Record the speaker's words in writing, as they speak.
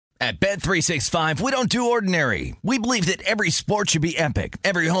At Bet365, we don't do ordinary. We believe that every sport should be epic.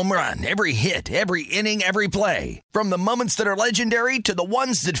 Every home run, every hit, every inning, every play. From the moments that are legendary to the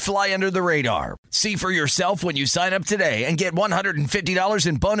ones that fly under the radar. See for yourself when you sign up today and get $150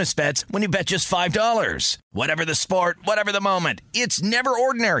 in bonus bets when you bet just $5. Whatever the sport, whatever the moment, it's never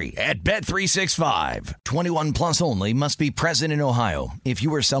ordinary at Bet365. 21 plus only. Must be present in Ohio. If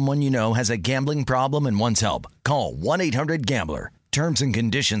you or someone you know has a gambling problem and wants help, call 1-800-GAMBLER. Terms and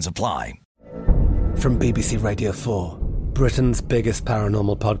conditions apply. From BBC Radio 4, Britain's biggest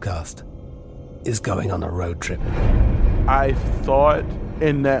paranormal podcast is going on a road trip. I thought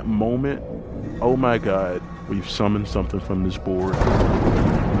in that moment, oh my God, we've summoned something from this board.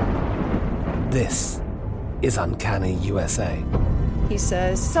 This is Uncanny USA. He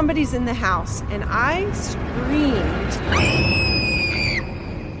says, somebody's in the house, and I screamed.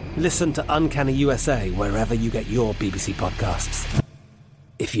 Listen to Uncanny USA wherever you get your BBC podcasts,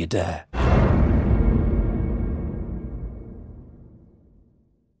 if you dare.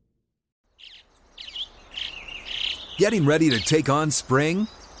 Getting ready to take on spring?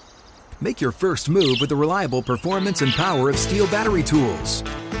 Make your first move with the reliable performance and power of Steel battery tools.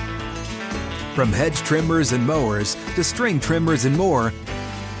 From hedge trimmers and mowers to string trimmers and more,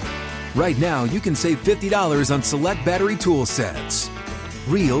 right now you can save $50 on select battery tool sets.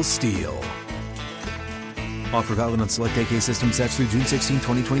 Real Steel. Offer valid on select AK system sets through June 16,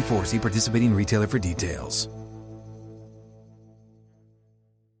 2024. See participating retailer for details.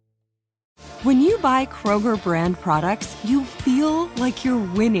 When you buy Kroger brand products, you feel like you're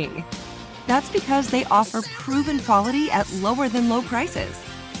winning. That's because they offer proven quality at lower than low prices.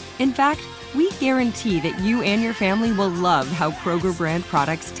 In fact, we guarantee that you and your family will love how Kroger brand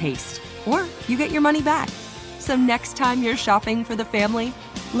products taste, or you get your money back. So next time you're shopping for the family,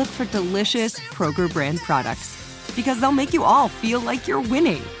 look for delicious Kroger brand products, because they'll make you all feel like you're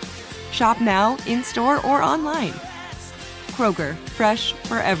winning. Shop now, in-store, or online. Kroger, fresh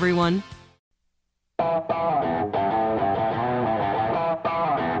for everyone.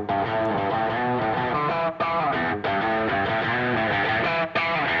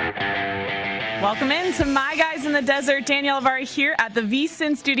 Welcome into My Guys in the Desert. Danielle Avari here at the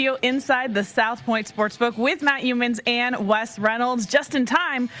VSiN studio inside the South Point Sportsbook with Matt Youmans and Wes Reynolds, just in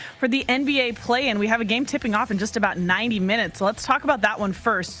time for the NBA play-in. We have a game tipping off in just about 90 minutes. So let's talk about that one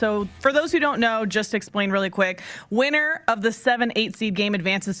first. So for those who don't know, just to explain really quick, winner of the 7-8 seed game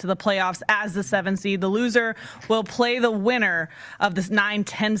advances to the playoffs as the 7 seed. The loser will play the winner of this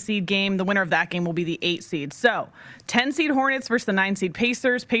 9-10 seed game. The winner of that game will be the 8 seed. So 10 seed Hornets versus the 9 seed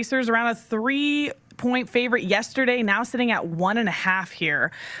Pacers. Pacers around a 3-point favorite yesterday, now sitting at 1.5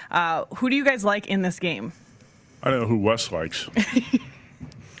 here. Who do you guys like in this game? I know who Wes likes.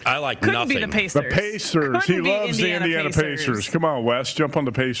 I like Couldn't nothing. be the Pacers. The Pacers. He loves the Indiana Pacers. Come on, Wes. Jump on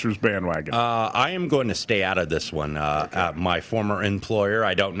the Pacers bandwagon. I am going to stay out of this one. My former employer,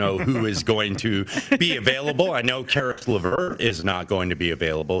 I don't know who is going to be available. I know Karis LeVert is not going to be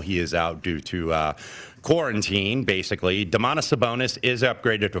available. He is out due to quarantine, basically. Domantas Sabonis is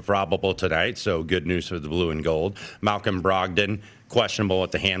upgraded to probable tonight, so good news for the blue and gold. Malcolm Brogdon, questionable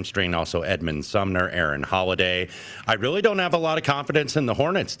with the hamstring. Also Edmund Sumner, Aaron Holiday. I really don't have a lot of confidence in the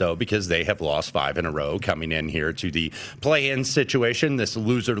Hornets, though, because they have lost 5 in a row coming in here to the play-in situation, this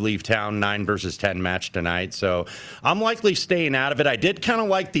loser leave town 9 versus 10 match tonight. So I'm likely staying out of it. I did kind of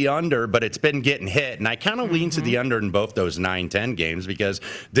like the under, but it's been getting hit, and I kind of lean to the under in both those 9-10 games because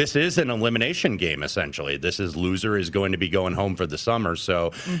this is an elimination game, essentially. This is loser is going to be going home for the summer.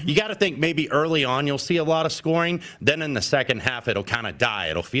 So you got to think maybe early on you'll see a lot of scoring. Then in the second half, it'll kind of die.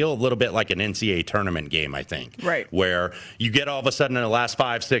 It'll feel a little bit like an NCAA tournament game, I think. Right. Where you get all of a sudden in the last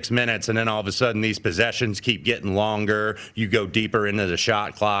 5-6 minutes, and then all of a sudden these possessions keep getting longer. You go deeper into the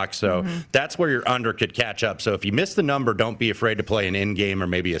shot clock. So that's where your under could catch up. So if you miss the number, don't be afraid to play an in-game or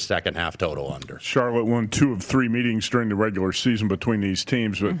maybe a second half total under. Charlotte won 2 of 3 meetings during the regular season between these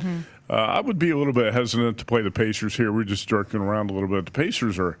teams, but I would be a little bit hesitant to play the Pacers here. We're just jerking around a little bit. The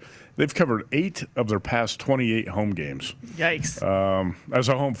Pacers they've covered 8 of their past 28 home games. Yikes. As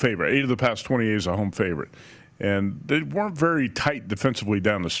a home favorite. 8 of the past 28 as a home favorite. And they weren't very tight defensively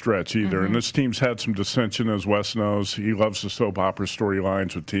down the stretch either. And this team's had some dissension, as Wes knows. He loves the soap opera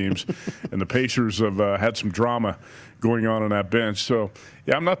storylines with teams. And the Pacers have had some drama going on that bench. So,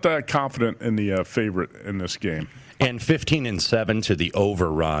 yeah, I'm not that confident in the favorite in this game. And 15-7 to the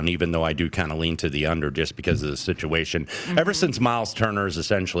overrun, even though I do kind of lean to the under just because of the situation. Ever since Miles Turner has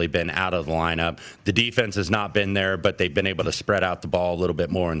essentially been out of the lineup, the defense has not been there, but they've been able to spread out the ball a little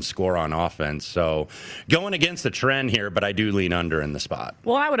bit more and score on offense. So going against the trend here, but I do lean under in the spot.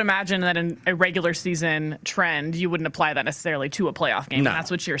 Well, I would imagine that in a regular season trend, you wouldn't apply that necessarily to a playoff game. No. And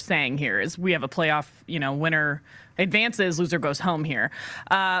that's what you're saying here is we have a playoff, winner advances, loser goes home here.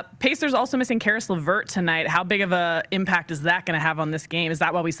 Pacers also missing Karis LeVert tonight. How big of a impact is that going to have on this game? Is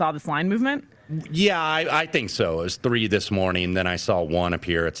that why we saw this line movement? Yeah, I think so. It was 3 this morning. Then I saw 1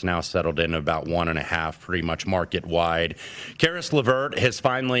 appear. It's now settled in about 1.5, pretty much market wide. Karis LeVert has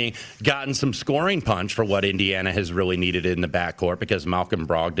finally gotten some scoring punch for what Indiana has really needed in the backcourt because Malcolm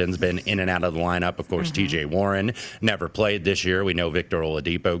Brogdon's been in and out of the lineup. Of course, TJ Warren never played this year. We know Victor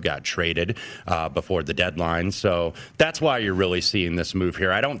Oladipo got traded before the deadline. So that's why you're really seeing this move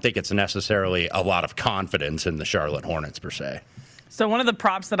here. I don't think it's necessarily a lot of confidence in the Charlotte Hornets per se. So one of the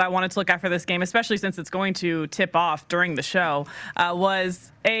props that I wanted to look at for this game, especially since it's going to tip off during the show,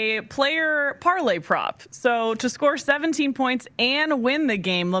 was a player parlay prop. So to score 17 points and win the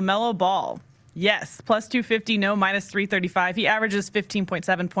game, LaMelo Ball. Yes, plus 250, no, minus 335. He averages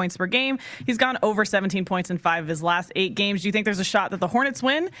 15.7 points per game. He's gone over 17 points in 5 of his last 8 games. Do you think there's a shot that the Hornets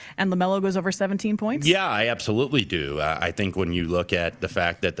win and LaMelo goes over 17 points? Yeah, I absolutely do. I think when you look at the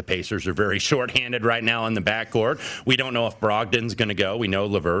fact that the Pacers are very shorthanded right now in the backcourt, we don't know if Brogdon's going to go. We know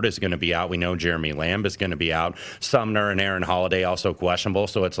LeVert is going to be out. We know Jeremy Lamb is going to be out. Sumner and Aaron Holiday also questionable.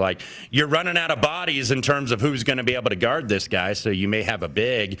 So it's like you're running out of bodies in terms of who's going to be able to guard this guy. So you may have a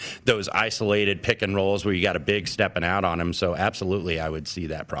big, those isolated pick and rolls where you got a big stepping out on him. So absolutely, I would see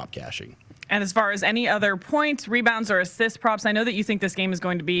that prop cashing. And as far as any other points, rebounds, or assist props, I know that you think this game is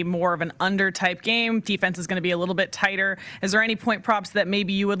going to be more of an under-type game. Defense is going to be a little bit tighter. Is there any point props that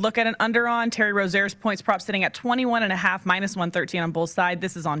maybe you would look at an under on? Terry Rozier's points prop sitting at 21.5, minus 113 on both sides.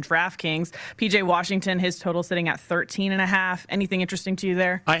 This is on DraftKings. PJ Washington, his total sitting at 13.5. Anything interesting to you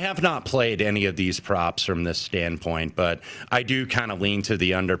there? I have not played any of these props from this standpoint, but I do kind of lean to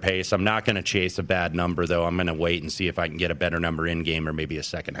the under pace. I'm not going to chase a bad number, though. I'm going to wait and see if I can get a better number in game or maybe a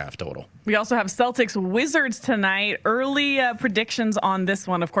second half total. We also have Celtics Wizards tonight. Early predictions on this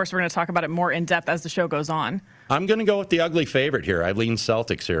one. Of course, we're going to talk about it more in depth as the show goes on. I'm going to go with the ugly favorite here. I lean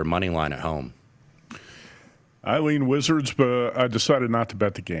Celtics here, money line at home. I lean Wizards, but I decided not to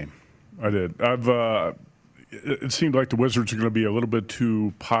bet the game. I did. It seemed like the Wizards are going to be a little bit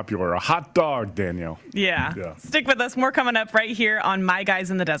too popular. A hot dog, Danielle. Yeah. Stick with us. More coming up right here on My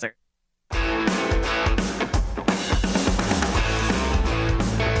Guys in the Desert.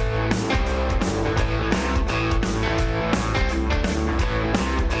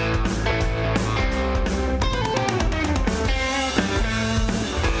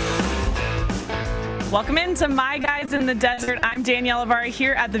 Welcome into My Guys in the Desert. I'm Danielle Avari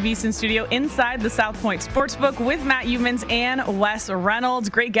here at the VSiN studio inside the South Point Sportsbook with Matt Youmans and Wes Reynolds.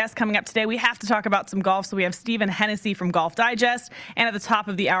 Great guests coming up today. We have to talk about some golf, so we have Stephen Hennessy from Golf Digest. And at the top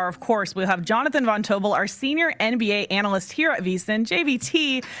of the hour, of course, we'll have Jonathan Von Tobel, our senior NBA analyst here at VSiN,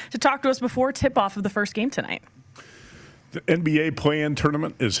 JVT, to talk to us before tip-off of the first game tonight. The NBA play-in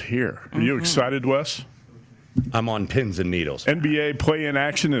tournament is here. Are you excited, Wes? I'm on pins and needles. NBA play-in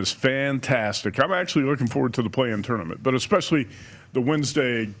action is fantastic. I'm actually looking forward to the play-in tournament, but especially the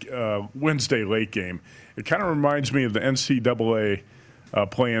Wednesday late game. It kind of reminds me of the NCAA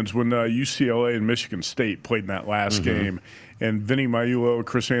play-ins when UCLA and Michigan State played in that last game. And Vinny Maiulo,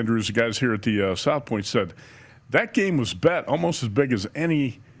 Chris Andrews, the guys here at the South Point said that game was bet almost as big as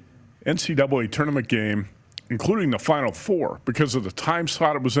any NCAA tournament game, including the Final Four, because of the time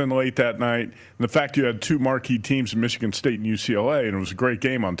slot it was in late that night and the fact you had two marquee teams in Michigan State and UCLA, and it was a great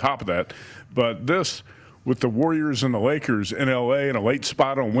game on top of that. But this, with the Warriors and the Lakers in L.A. in a late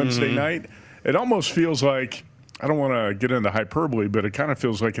spot on Wednesday night, it almost feels like, I don't want to get into hyperbole, but it kind of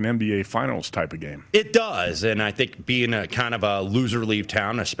feels like an NBA Finals type of game. It does, and I think being a kind of a loser-leave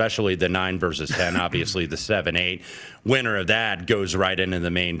town, especially the 9 versus 10, obviously the 7-8, winner of that goes right into the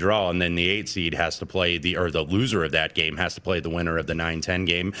main draw, and then the 8 seed has to play the loser of that game has to play the winner of the 9-10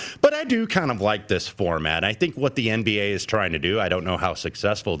 game. But I do kind of like this format. I think what the NBA is trying to do, I don't know how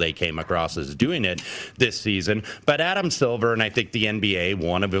successful they came across as doing it this season, but Adam Silver and I think the NBA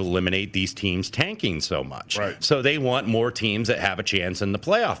want to eliminate these teams tanking so much. Right. So they want more teams that have a chance in the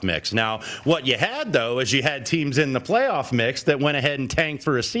playoff mix. Now, what you had, though, is you had teams in the playoff mix that went ahead and tanked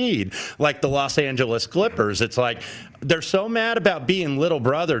for a seed, like the Los Angeles Clippers. It's like they're so mad about being little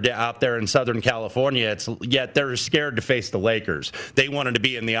brother out there in Southern California, yet they're scared to face the Lakers. They wanted to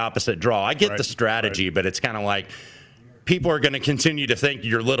be in the opposite draw. I get the strategy, but it's kind of like, people are going to continue to think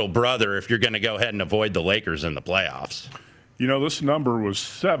your little brother if you're going to go ahead and avoid the Lakers in the playoffs. You know, this number was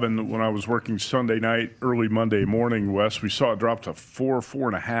 7 when I was working Sunday night, early Monday morning, Wes. We saw it drop to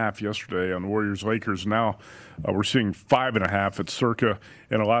 4.5 yesterday on Warriors-Lakers. Now we're seeing 5.5 at Circa,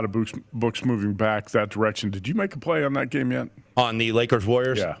 and a lot of books moving back that direction. Did you make a play on that game yet? On the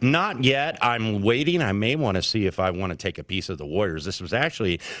Lakers-Warriors? Yeah. Not yet. I'm waiting. I may want to see if I want to take a piece of the Warriors. This was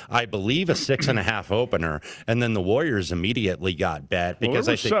actually, I believe, a 6.5 opener, and then the Warriors immediately got bet. Because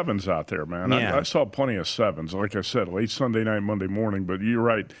there were 7s out there, man. Yeah. I saw plenty of 7s. Like I said, late Sunday night, Monday morning. But you're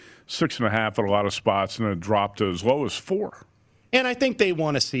right, 6.5 at a lot of spots, and it dropped to as low as 4. And I think they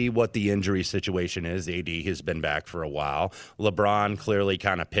want to see what the injury situation is. AD has been back for a while. LeBron clearly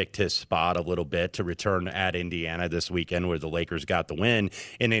kind of picked his spot a little bit to return at Indiana this weekend, where the Lakers got the win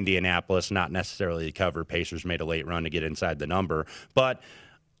in Indianapolis. Not necessarily to cover. Pacers made a late run to get inside the number. But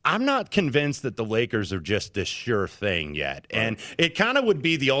I'm not convinced that the Lakers are just this sure thing yet. And it kind of would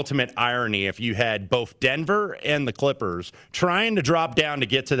be the ultimate irony if you had both Denver and the Clippers trying to drop down to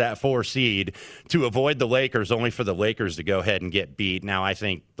get to that 4 seed to avoid the Lakers, only for the Lakers to go ahead and get beat. Now, I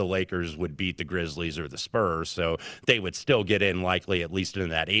think the Lakers would beat the Grizzlies or the Spurs, so they would still get in likely at least in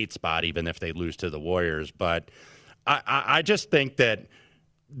that 8 spot, even if they lose to the Warriors. But I just think that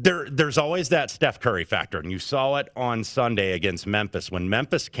there's always that Steph Curry factor, and you saw it on Sunday against Memphis when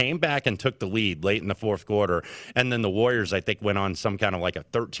Memphis came back and took the lead late in the fourth quarter, and then the Warriors, I think, went on some kind of like a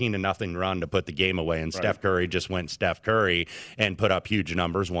 13-0 run to put the game away, and Steph Curry just went Steph Curry and put up huge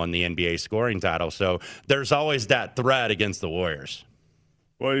numbers, won the NBA scoring title. So there's always that threat against the Warriors.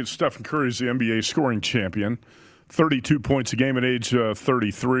 Well, Stephen Curry's the NBA scoring champion, 32 points a game at age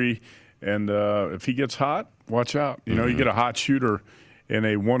 33, and if he gets hot, watch out. You know, you get a hot shooter in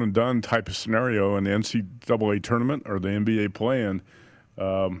a one-and-done type of scenario in the NCAA tournament or the NBA play-in,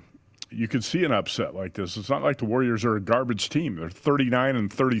 you could see an upset like this. It's not like the Warriors are a garbage team. They're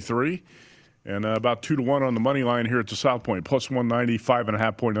 39-33, and about 2-1 on the money line here at the South Point. Plus 190,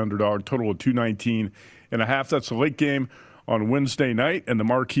 5.5-point underdog, total of 219.5. That's the late game on Wednesday night, and the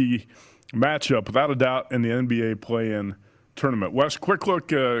marquee matchup, without a doubt, in the NBA play-in tournament. Wes, quick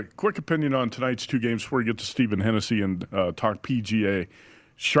opinion on tonight's 2 games before we get to Stephen Hennessy and talk PGA.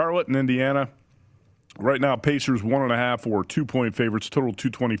 Charlotte and Indiana. Right now, Pacers 1.5 or 2-point favorites, total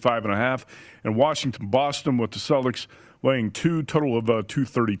 225.5. And Washington, Boston with the Celtics laying 2, total of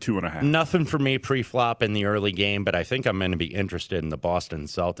 232.5. Nothing for me pre-flop in the early game, but I think I'm going to be interested in the Boston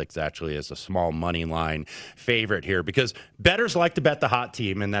Celtics actually as a small money line favorite here, because bettors like to bet the hot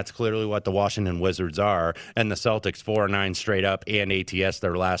team, and that's clearly what the Washington Wizards are, and the Celtics 4-9 straight up and ATS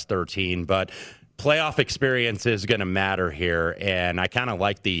their last 13, but playoff experience is going to matter here, and I kind of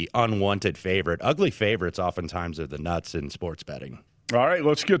like the unwanted favorite. Ugly favorites oftentimes are the nuts in sports betting. All right,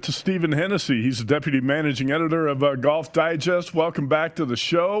 let's get to Stephen Hennessy. He's the deputy managing editor of Golf Digest. Welcome back to the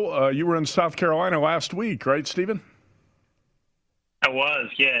show. You were in South Carolina last week, right, Stephen? I was,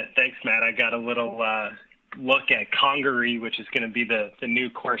 yeah. Thanks, Matt. I got a little look at Congaree, which is going to be the new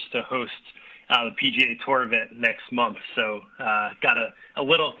course to host the PGA Tour event next month. So got a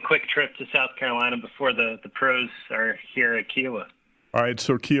little quick trip to South Carolina before the pros are here at Kiowa. All right,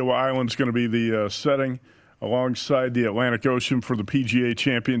 so Kiowa Island's going to be the setting alongside the Atlantic Ocean for the PGA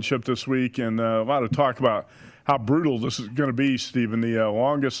Championship this week, and a lot of talk about how brutal this is going to be, Stephen. The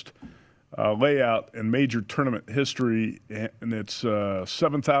longest layout in major tournament history, and it's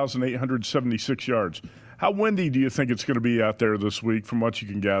 7,876 yards. How windy do you think it's going to be out there this week, from what you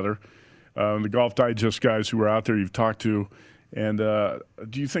can gather? The Golf Digest guys who are out there you've talked to, and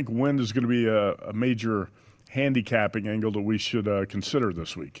do you think wind is going to be a major handicapping angle that we should consider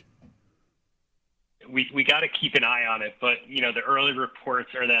this week? We got to keep an eye on it, but the early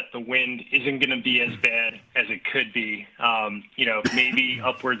reports are that the wind isn't going to be as bad as it could be. Maybe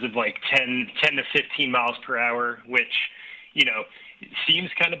upwards of like 10 to 15 miles per hour, which seems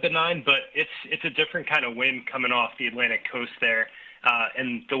kind of benign, but it's a different kind of wind coming off the Atlantic coast there.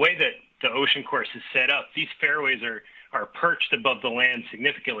 And the way that the ocean course is set up, these fairways are perched above the land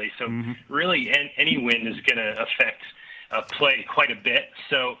significantly. So really any wind is going to affect play quite a bit.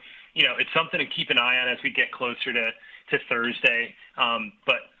 So it's something to keep an eye on as we get closer to Thursday.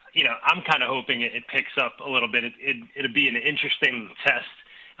 But I'm kind of hoping it picks up a little bit. It'll be an interesting test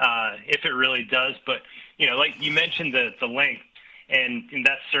if it really does. But, like you mentioned, the length, and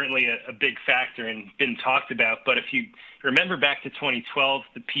that's certainly a big factor and been talked about. But if you remember back to 2012,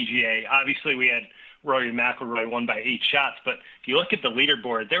 the PGA, obviously we had Rory McIlroy won by 8 shots. But if you look at the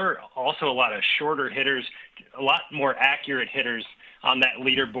leaderboard, there were also a lot of shorter hitters, a lot more accurate hitters on that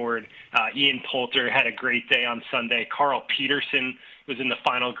leaderboard. Ian Poulter had a great day on Sunday. Carl Peterson was in the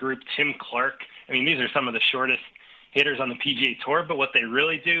final group. Tim Clark. I mean, these are some of the shortest hitters on the PGA Tour, but what they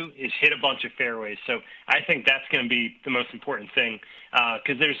really do is hit a bunch of fairways. So I think that's going to be the most important thing,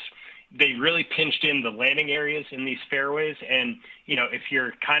 because they really pinched in the landing areas in these fairways. And, if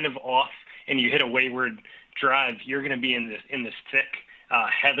you're kind of off and you hit a wayward drive, you're going to be in this thick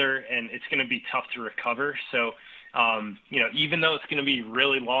heather, and it's going to be tough to recover. So, even though it's going to be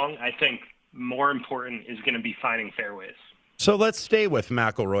really long, I think more important is going to be finding fairways. So let's stay with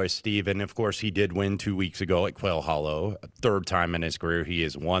McIlroy, Steve. And, of course, he did win 2 weeks ago at Quail Hollow. Third time in his career he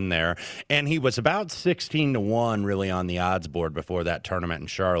has won there. And he was about 16-1 really on the odds board before that tournament in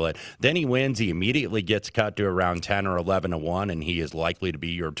Charlotte. Then he wins. He immediately gets cut to around 10 or 11-1, and he is likely to be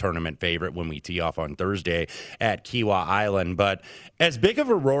your tournament favorite when we tee off on Thursday at Kiawah Island. But as big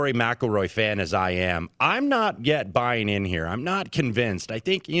of a Rory McIlroy fan as I am, I'm not yet buying in here. I'm not convinced. I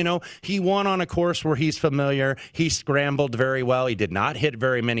think, he won on a course where he's familiar. He scrambled very well. He did not hit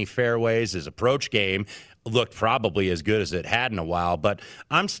very many fairways. His approach game looked probably as good as it had in a while, but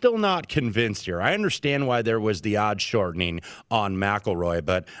I'm still not convinced here. I understand why there was the odds shortening on McIlroy,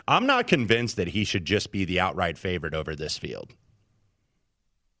 but I'm not convinced that he should just be the outright favorite over this field.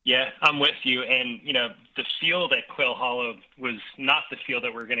 Yeah, I'm with you. And, the field at Quail Hollow was not the field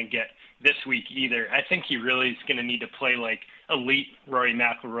that we're going to get this week either. I think he really is going to need to play like elite Rory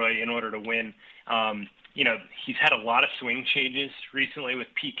McIlroy in order to win. He's had a lot of swing changes recently with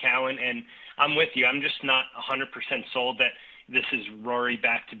Pete Cowan, and I'm with you. I'm just not 100% sold that this is Rory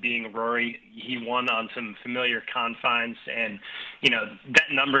back to being Rory. He won on some familiar confines, and,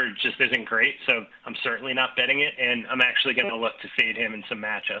 that number just isn't great, so I'm certainly not betting it, and I'm actually going to look to fade him in some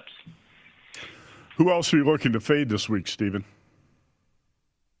matchups. Who else are you looking to fade this week, Stephen?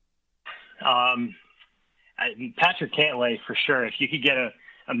 Patrick Cantlay, for sure. If you could get a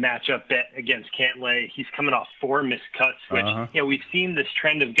matchup bet against Cantlay. He's coming off 4 missed cuts, which, we've seen this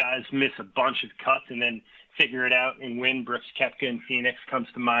trend of guys miss a bunch of cuts and then figure it out and win. Brooks Koepka in Phoenix comes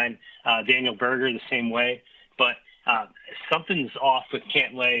to mind. Daniel Berger the same way. But something's off with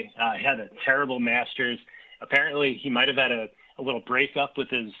Cantlay. He had a terrible Masters. Apparently he might have had a little breakup with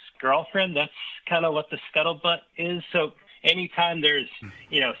his girlfriend. That's kind of what the scuttlebutt is. So anytime there's,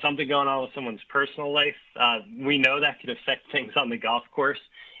 something going on with someone's personal life, we know that could affect things on the golf course.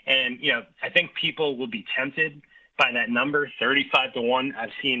 And, I think people will be tempted by that number, 35-1.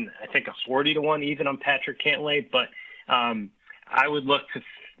 I've seen, I think, a 40-1 even on Patrick Cantlay. But I would look to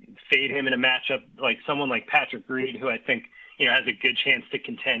fade him in a matchup like someone like Patrick Reed, who I think, has a good chance to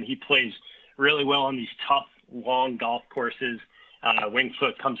contend. He plays really well on these tough, long golf courses. Winged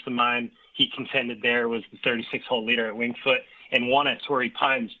Foot comes to mind. He contended there, was the 36-hole leader at Winged Foot, and won at Torrey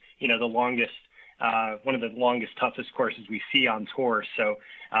Pines, the longest, one of the longest, toughest courses we see on tour. So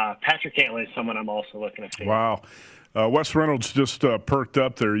Patrick Cantlay is someone I'm also looking to fade. Wow. Wes Reynolds just perked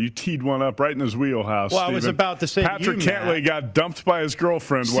up there. You teed one up right in his wheelhouse. Well, Stephen. I was about to say Patrick Cantlay got dumped by his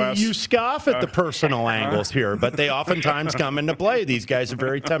girlfriend, Wes. You scoff at the personal angles here, but they oftentimes come into play. These guys have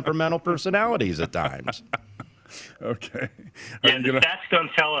very temperamental personalities at times. Okay. Yeah, the stats don't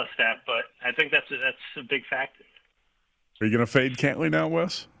tell us that, but I think that's a big factor. Are you going to fade Cantlay now,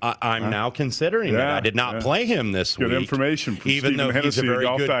 Wes? I'm now considering it. I did not play him this week. Good information from even Stephen though Hennessy, he's a very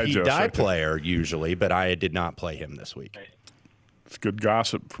Golf good Digest, Pete Dye right there. player usually, but I did not play him this week. It's good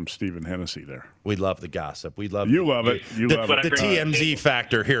gossip from Stephen Hennessy there. We love the gossip. We love You love it. You love it. The TMZ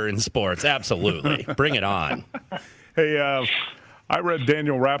factor here in sports. Absolutely. Bring it on. Hey, I read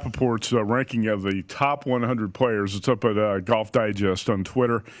Daniel Rappaport's ranking of the top 100 players. It's up at Golf Digest on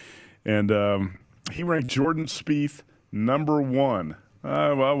Twitter. And he ranked Jordan Spieth number 1.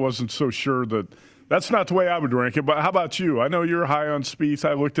 Well, I wasn't so sure that's not the way I would rank it. But how about you? I know you're high on Spieth.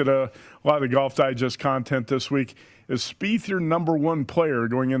 I looked at a lot of the Golf Digest content this week. Is Spieth your number 1 player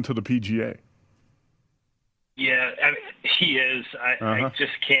going into the PGA? Yeah, he is. I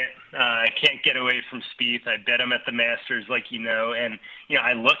just can't get away from Spieth. I bet him at the Masters, like and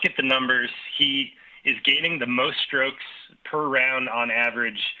I look at the numbers. He is gaining the most strokes per round on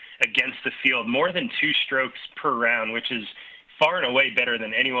average against the field, more than 2 strokes per round, which is far and away better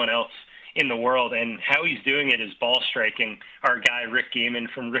than anyone else in the world. And how he's doing it is ball striking. Our guy Rick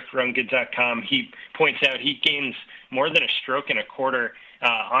Gaiman from RickRungood.com, he points out he gains more than a stroke and a quarter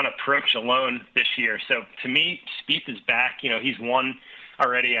on approach alone this year. So to me, Spieth is back. He's won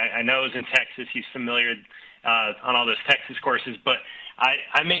already. I know he's in Texas. He's familiar on all those Texas courses. But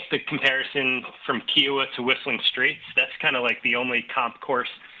I make the comparison from Kiawah to Whistling Straits. That's kind of like the only comp course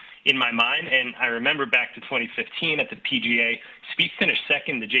in my mind. And I remember back to 2015 at the PGA, Spieth finished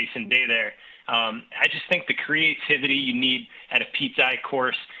second to Jason Day there. I just think the creativity you need at a Pete Dye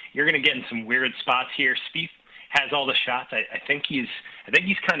course, you're going to get in some weird spots here. Spieth has all the shots. I think he's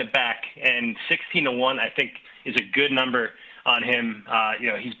kind of back, and 16-1 I think is a good number on him.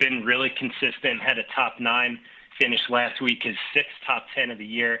 He's been really consistent, had a top 9 finish last week, his 6th top 10 of the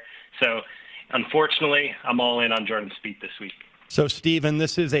year. So unfortunately, I'm all in on Jordan Spieth this week. So, Steven,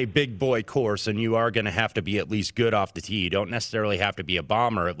 this is a big boy course, and you are going to have to be at least good off the tee. You don't necessarily have to be a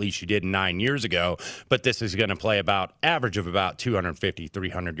bomber, at least you did 9 years ago, but this is going to play average of about 250,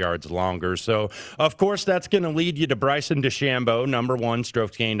 300 yards longer. So, of course, that's going to lead you to Bryson DeChambeau, number 1,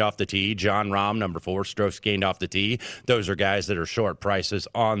 strokes gained off the tee. Jon Rahm, number 4, strokes gained off the tee. Those are guys that are short prices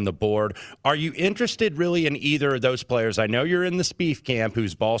on the board. Are you interested really in either of those players? I know you're in the Spieth camp,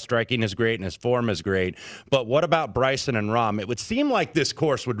 whose ball striking is great and his form is great, but what about Bryson and Rahm? It would seem like this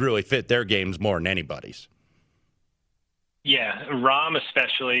course would really fit their games more than anybody's. Yeah, Rahm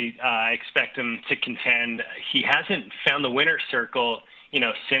especially, I expect him to contend. He hasn't found the winner's circle,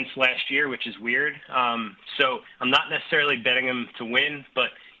 since last year, which is weird. So I'm not necessarily betting him to win,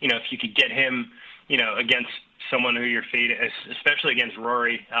 but, if you could get him, against someone who you're fading, especially against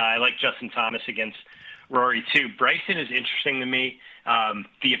Rory. I like Justin Thomas against Rory too. Bryson is interesting to me.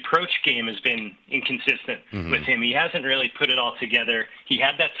 The approach game has been inconsistent with him. He hasn't really put it all together. He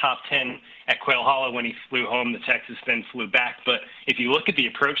had that top 10 at Quail Hollow when he flew home. The Texas then flew back. But if you look at the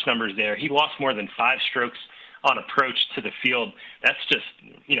approach numbers there, he lost more than 5 strokes on approach to the field. That's just,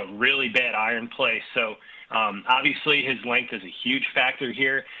 really bad iron play. So obviously his length is a huge factor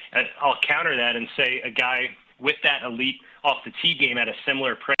here. I'll counter that and say a guy with that elite off the tee game at a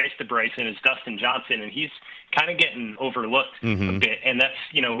similar price to Bryson is Dustin Johnson, and he's kind of getting overlooked a bit, and that's,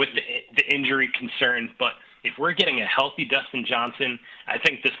 with the injury concern. But if we're getting a healthy Dustin Johnson, I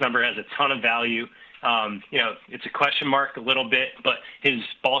think this number has a ton of value. It's a question mark a little bit, but his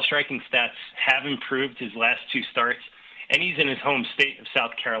ball striking stats have improved his last 2 starts, and he's in his home state of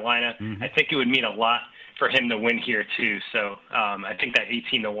South Carolina. I think it would mean a lot for him to win here too. So I think that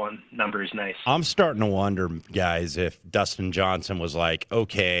 18-1 number is nice. I'm starting to wonder, guys, if Dustin Johnson was like,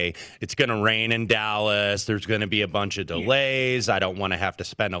 okay, it's going to rain in Dallas. There's going to be a bunch of delays. I don't want to have to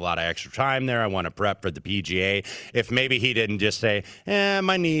spend a lot of extra time there. I want to prep for the PGA. If maybe he didn't just say,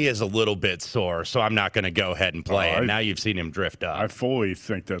 my knee is a little bit sore, so I'm not going to go ahead and play. And now you've seen him drift up. I fully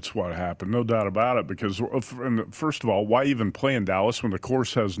think that's what happened. No doubt about it. Because first of all, why even play in Dallas when the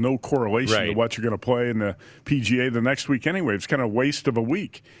course has no correlation to what you're going to play in the PGA the next week anyway? It's kind of a waste of a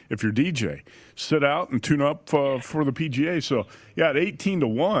week if you're DJ. Sit out and tune up for the PGA. So yeah, at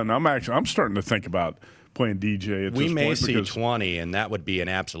 18-1, I'm starting to think about playing DJ at this point. We may see 20, and that would be an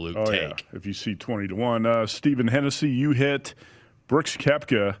absolute take. Yeah, if you see 20-1. Stephen Hennessy, you hit Brooks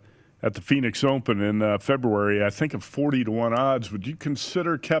Koepka at the Phoenix Open in February, I think of 40-1 odds. Would you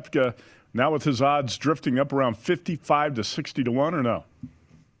consider Koepka now with his odds drifting up around 55 to 60-1 or no?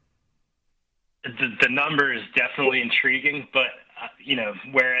 The number is definitely intriguing, but,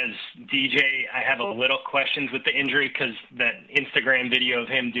 whereas DJ, I have a little questions with the injury because that Instagram video of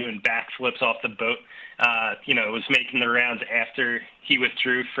him doing backflips off the boat, was making the rounds after he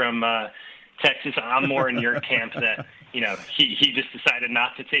withdrew from Texas. I'm more in your camp that, he just decided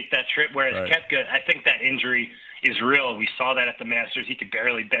not to take that trip, whereas Koepka, I think that injury is real. We saw that at the Masters. He could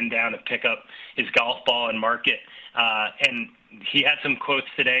barely bend down to pick up his golf ball and mark it. And he had some quotes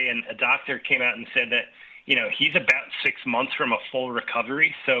today, and a doctor came out and said that, he's about 6 months from a full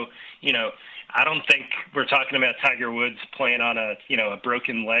recovery. So, I don't think we're talking about Tiger Woods playing on a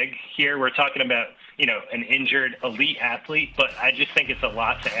broken leg here. We're talking about, an injured elite athlete, but I just think it's a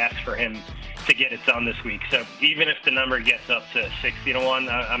lot to ask for him to get it done this week. So even if the number gets up to 60-1,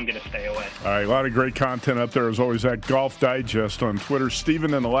 I'm going to stay away. All right, a lot of great content up there as always at Golf Digest on Twitter.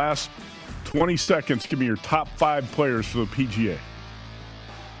 Steven, in the last 20 seconds, give me your top 5 players for the PGA.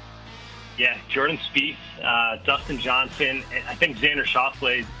 Yeah, Jordan Spieth, Dustin Johnson. I think Xander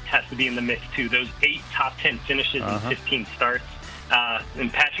Schauffele has to be in the mix too. Those 8 top 10 finishes in 15 starts.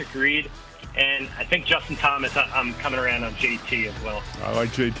 And Patrick Reed. And I think Justin Thomas, I'm coming around on JT as well. I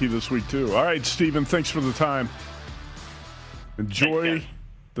like JT this week too. All right, Steven, thanks for the time. Enjoy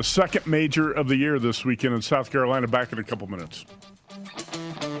the second major of the year this weekend in South Carolina. Back in a couple minutes.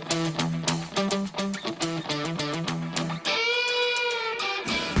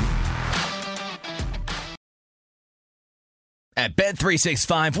 At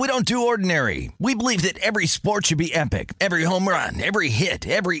Bet365, we don't do ordinary. We believe that every sport should be epic. Every home run, every hit,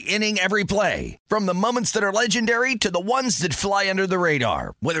 every inning, every play. From the moments that are legendary to the ones that fly under the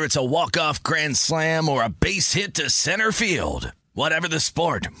radar. Whether it's a walk-off grand slam or a base hit to center field. Whatever the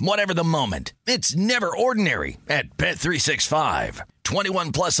sport, whatever the moment. It's never ordinary at Bet365.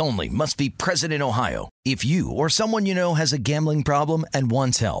 21 plus only. Must be present in Ohio. If you or someone you know has a gambling problem and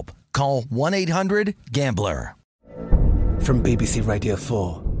wants help, call 1-800-GAMBLER. From BBC Radio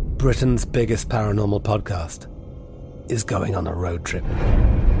 4, Britain's biggest paranormal podcast is going on a road trip.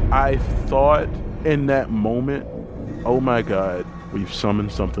 I thought in that moment, oh my God, we've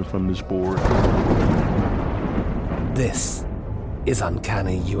summoned something from this board. This is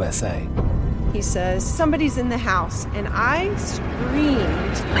Uncanny USA. He says, somebody's in the house, and I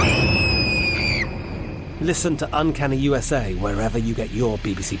screamed. Listen to Uncanny USA wherever you get your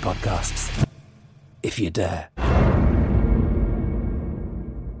BBC podcasts, if you dare.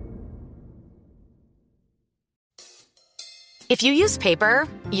 If you use paper,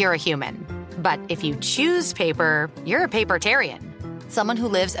 you're a human. But if you choose paper, you're a papertarian. Someone who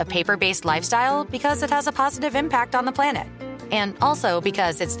lives a paper-based lifestyle because it has a positive impact on the planet. And also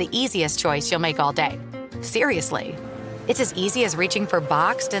because it's the easiest choice you'll make all day. Seriously. It's as easy as reaching for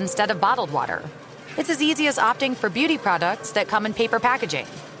boxed instead of bottled water. It's as easy as opting for beauty products that come in paper packaging.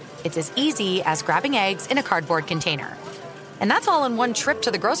 It's as easy as grabbing eggs in a cardboard container. And that's all in one trip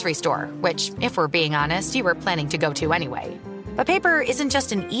to the grocery store, which, if we're being honest, you were planning to go to anyway. But paper isn't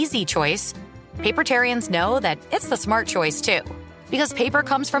just an easy choice. Papertarians know that it's the smart choice, too. Because paper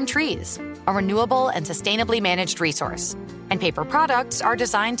comes from trees, a renewable and sustainably managed resource. And paper products are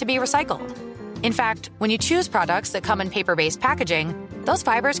designed to be recycled. In fact, when you choose products that come in paper-based packaging, those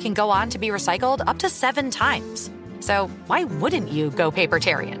fibers can go on to be recycled up to 7 times. So why wouldn't you go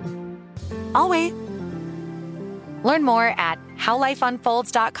papertarian? I'll wait. Learn more at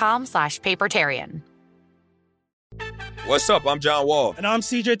howlifeunfolds.com/papertarian. What's up? I'm John Wall. And I'm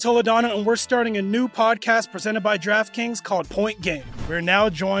CJ Toledano, and we're starting a new podcast presented by DraftKings called Point Game. We're now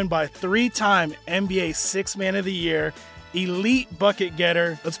joined by 3-time NBA Sixth Man of the Year, elite bucket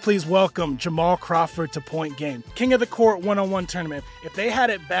getter. Let's please welcome Jamal Crawford to Point Game. King of the Court one-on-one tournament. If they had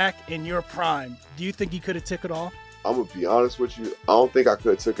it back in your prime, do you think you could have took it all? I'm going to be honest with you. I don't think I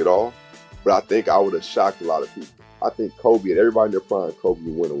could have took it all, but I think I would have shocked a lot of people. I think Kobe and everybody in their prime, Kobe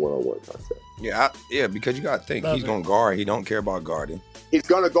would win a one-on-one contest. Yeah, because you got to think, he's going to guard. He don't care about guarding. He's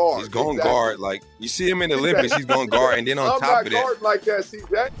going to guard. He's going to guard. Like, you see him in the Olympics, he's going to guard. And then on top of that. I'm not guarding like that,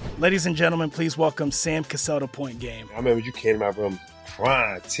 CJ. Ladies and gentlemen, please welcome Sam Cassell to Point Game. I remember you came out from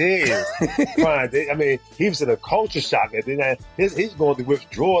prime 10. I mean, he was in a culture shock. And then he's going through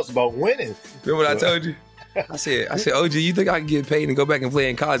withdrawals about winning. Remember what I told you? I said, OG, you think I can get paid and go back and play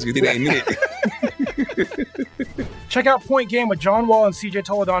in college because it ain't it? Check out Point Game with John Wall and CJ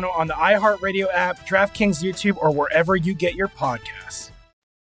Toledano on the iHeartRadio app, DraftKings YouTube, or wherever you get your podcasts.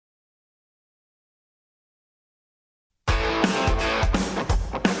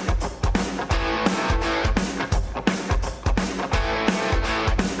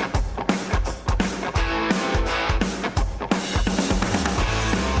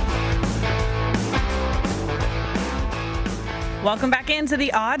 Welcome back into the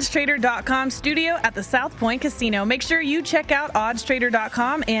oddstrader.com studio at the South Point Casino. Make sure you check out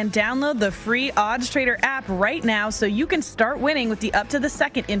oddstrader.com and download the free OddsTrader app right now so you can start winning with the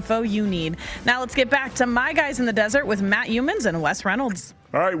up-to-the-second info you need. Now let's get back to My Guys in the Desert with Matt Youmans and Wes Reynolds.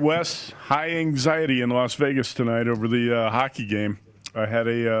 All right, Wes, high anxiety in Las Vegas tonight over the hockey game. I had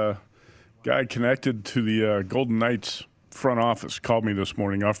a guy connected to the Golden Knights front office called me this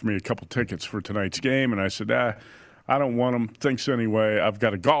morning, offered me a couple tickets for tonight's game, and I said, I don't want them. Thanks anyway. I've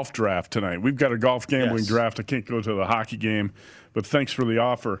got a golf draft tonight. We've got a golf gambling draft. I can't go to the hockey game, but thanks for the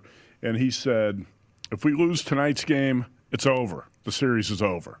offer. And he said, if we lose tonight's game, it's over. The series is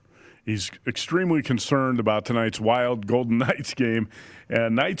over. He's extremely concerned about tonight's Wild Golden Knights game.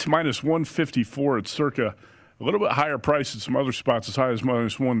 And Knights minus 154 at circa. A little bit higher price at some other spots, as high as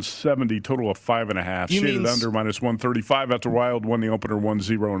minus 170, total of 5.5. Shaded under minus 135 after Wild won the opener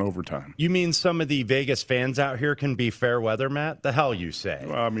 1-0 in overtime. You mean some of the Vegas fans out here can be fair weather, Matt? The hell you say?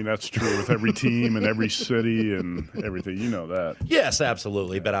 Well, I mean, that's true with every team and every city and everything. You know that. Yes,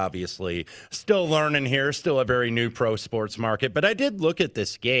 absolutely. But obviously, still learning here, still a very new pro sports market. But I did look at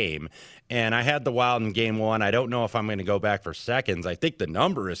this game, and I had the Wild in game one. I don't know if I'm going to go back for seconds. I think the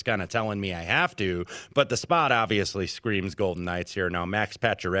number is kind of telling me I have to, but the spot obviously screams Golden Knights here. Now, Max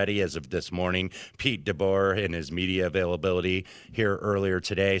Pacioretty, as of this morning, Pete DeBoer in his media availability here earlier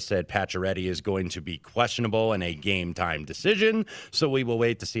today said Pacioretty is going to be questionable in a game-time decision, so we will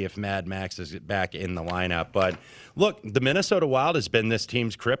wait to see if Mad Max is back in the lineup. But look, the Minnesota Wild has been this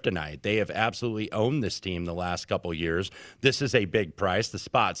team's kryptonite. They have absolutely owned this team the last couple years. This is a big price. The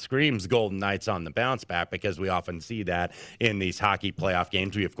spot screams Golden Knights on the bounce back because we often see that in these hockey playoff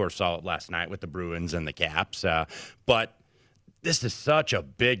games. We, of course, saw it last night with the Bruins and the Caps. But This is such a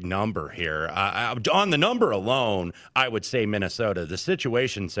big number here. On the number alone, I would say Minnesota. The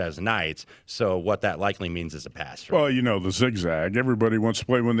situation says Knights, so what that likely means is a pass. Right? Well, you know, the zigzag. Everybody wants to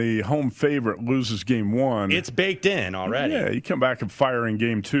play when the home favorite loses game one. It's baked in already. Yeah, you come back and fire in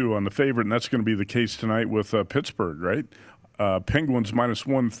game two on the favorite, and that's going to be the case tonight with Pittsburgh, right? Penguins minus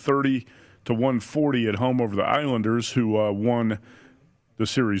 130 to 140 at home over the Islanders, who won the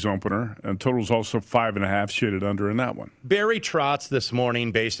series opener, and total's also 5.5, shaded under in that one. Barry Trotz this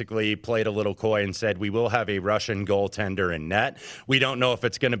morning basically played a little coy and said, we will have a Russian goaltender in net. We don't know if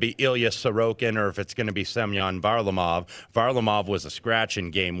it's going to be Ilya Sorokin or if it's going to be Semyon Varlamov. Varlamov was a scratch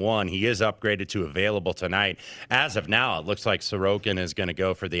in game one. He is upgraded to available tonight. As of now, it looks like Sorokin is going to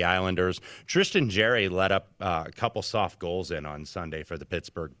go for the Islanders. Tristan Jarry let up a couple soft goals in on Sunday for the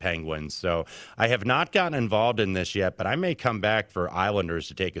Pittsburgh Penguins. So I have not gotten involved in this yet, but I may come back for Islanders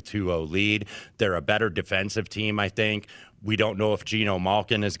to take a 2-0 lead. They're a better defensive team, I think. We don't know if Geno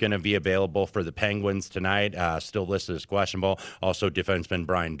Malkin is going to be available for the Penguins tonight. Still listed as questionable. Also, defenseman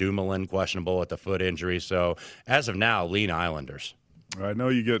Brian Dumoulin questionable with the foot injury. So, as of now, lean Islanders. I know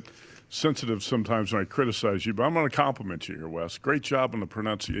you get sensitive sometimes when I criticize you, but I'm going to compliment you here, Wes. Great job on the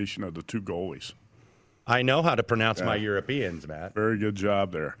pronunciation of the two goalies. I know how to pronounce my Europeans, Matt. Very good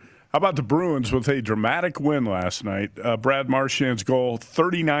job there. How about the Bruins with a dramatic win last night? Brad Marchand's goal,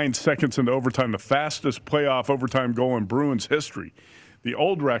 39 seconds into overtime, the fastest playoff overtime goal in Bruins history. The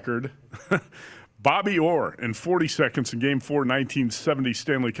old record, Bobby Orr in 40 seconds in Game 4, 1970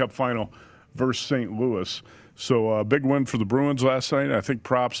 Stanley Cup Final versus St. Louis. So a big win for the Bruins last night. I think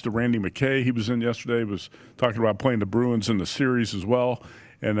props to Randy McKay. He was in yesterday, was talking about playing the Bruins in the series as well.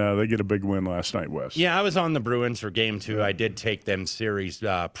 And they get a big win last night, Wes. Yeah, I was on the Bruins for Game 2. I did take them series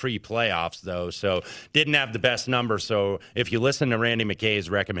pre-playoffs, though, so didn't have the best number. So if you listen to Randy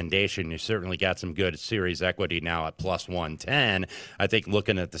McKay's recommendation, you certainly got some good series equity now at plus 110. I think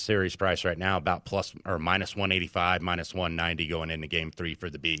looking at the series price right now, about plus or minus 185, minus 190 going into Game 3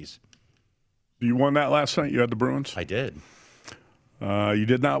 for the Bees. You won that last night? You had the Bruins? I did. You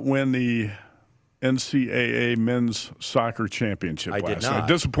did not win the NCAA Men's Soccer Championship last night.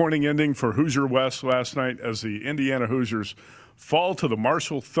 Disappointing ending for Hoosier West last night as the Indiana Hoosiers fall to the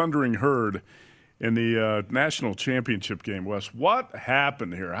Marshall Thundering Herd in the national championship game, Wes. What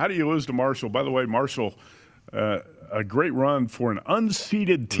happened here? How do you lose to Marshall? By the way, Marshall, a great run for an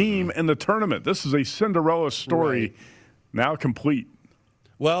unseeded team in the tournament. This is a Cinderella story now complete.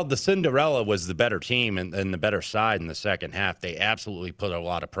 Well, the Cinderella was the better team and the better side in the second half. They absolutely put a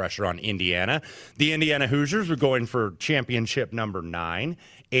lot of pressure on Indiana. The Indiana Hoosiers were going for championship number 9.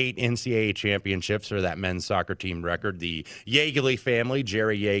 8 NCAA championships for that men's soccer team record. The Yeagley family,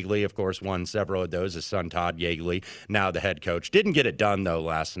 Jerry Yeagley, of course, won several of those. His son, Todd Yeagley, now the head coach. Didn't get it done, though,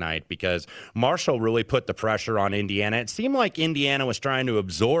 last night because Marshall really put the pressure on Indiana. It seemed like Indiana was trying to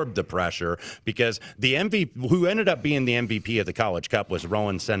absorb the pressure because the MVP, who ended up being the MVP of the College Cup, was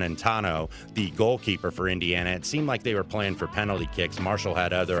Rowan Centantano, the goalkeeper for Indiana. It seemed like they were playing for penalty kicks. Marshall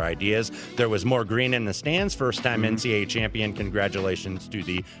had other ideas. There was more green in the stands. First-time NCAA champion. Congratulations to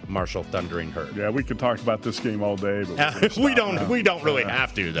the Marshall Thundering Herd. Yeah, we could talk about this game all day, but we don't really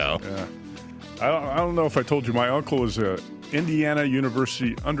have to, though. Yeah. I don't know if I told you, my uncle is an Indiana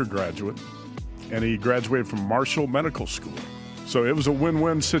University undergraduate, and he graduated from Marshall Medical School. So it was a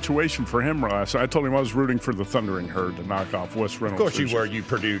win-win situation for him last night. I told him I was rooting for the Thundering Herd to knock off West Reynolds. Of course you were, you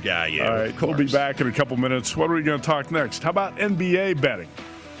Purdue guy. Yeah, all right, we'll be back in a couple minutes. What are we going to talk next? How about NBA betting?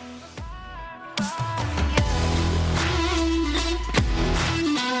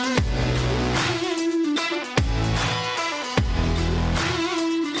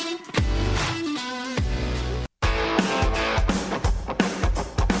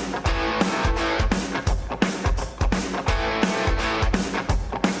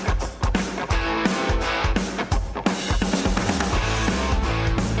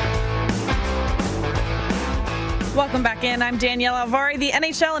 Welcome back in. I'm Danielle Alvari. The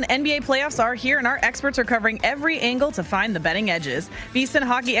NHL and NBA playoffs are here, and our experts are covering every angle to find the betting edges. VSiN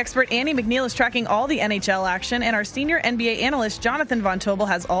hockey expert Annie McNeil is tracking all the NHL action, and our senior NBA analyst Jonathan Von Tobel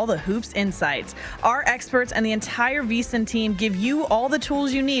has all the hoops insights. Our experts and the entire VSiN team give you all the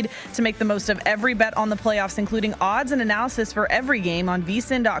tools you need to make the most of every bet on the playoffs, including odds and analysis for every game on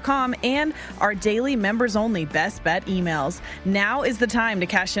vsin.com and our daily members-only best bet emails. Now is the time to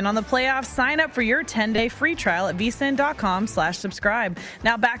cash in on the playoffs. Sign up for your 10-day free trial at vsin.com/subscribe.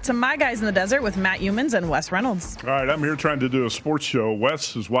 Now back to My Guys in the Desert with Matt Youmans and Wes Reynolds. All right, I'm here trying to do a sports show.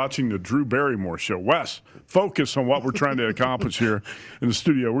 Wes is watching the Drew Barrymore show. Wes, focus on what we're trying to accomplish here in the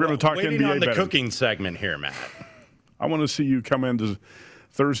studio. We're going to talk waiting NBA on the betting. cooking segment here, Matt. I want to see you come into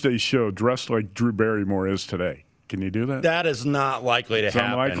Thursday's show dressed like Drew Barrymore is today. Can you do that? That is not likely to It's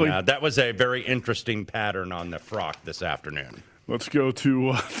happen. unlikely? That was a very interesting pattern on the Frock this afternoon. Let's go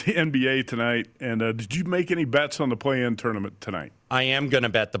to the NBA tonight. And did you make any bets on the play-in tournament tonight? I am going to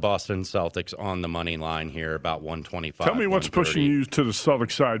bet the Boston Celtics on the money line here, about 125. Tell me what's pushing you to the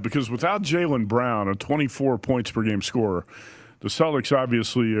Celtics side, because without Jaylen Brown, a 24 points per game scorer, the Celtics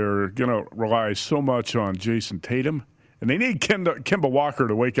obviously are going to rely so much on Jason Tatum, and they need Kemba Walker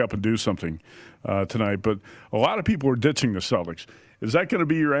to wake up and do something tonight. But a lot of people are ditching the Celtics. Is that going to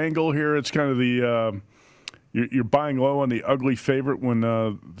be your angle here? It's kind of the you're buying low on the ugly favorite when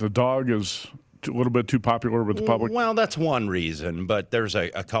the dog is a little bit too popular with the public? Well, that's one reason, but there's a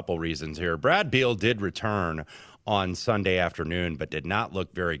couple reasons here. Brad Beal did return on Sunday afternoon, but did not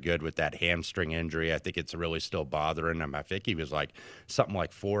look very good with that hamstring injury. I think it's really still bothering him. I think he was something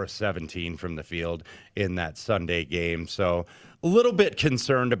like 4 of 17 from the field in that Sunday game. So a little bit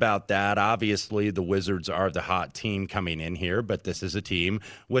concerned about that. Obviously, the Wizards are the hot team coming in here, but this is a team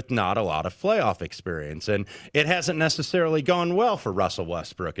with not a lot of playoff experience. And it hasn't necessarily gone well for Russell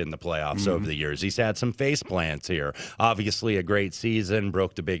Westbrook in the playoffs over the years. He's had some face plants here. Obviously, a great season,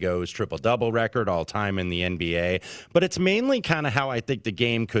 broke the Big O's triple-double record all time in the NBA. But it's mainly kind of how I think the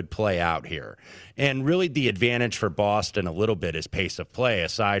game could play out here. And really the advantage for Boston a little bit is pace of play.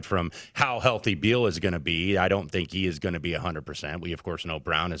 Aside from how healthy Beal is going to be, I don't think he is going to be 100%. We, of course, know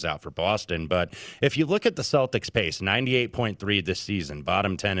Brown is out for Boston. But if you look at the Celtics pace, 98.3 this season,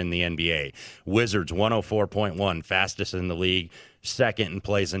 bottom 10 in the NBA. Wizards, 104.1, fastest in the league. Second in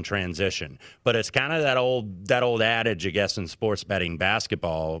plays in transition. But it's kind of that old adage, I guess, in sports betting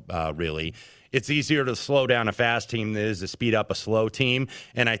basketball, really. It's easier to slow down a fast team than it is to speed up a slow team.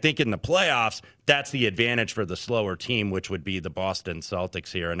 And I think in the playoffs, that's the advantage for the slower team, which would be the Boston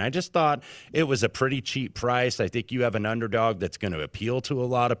Celtics here. And I just thought it was a pretty cheap price. I think you have an underdog that's going to appeal to a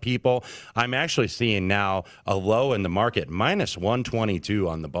lot of people. I'm actually seeing now a low in the market, minus 122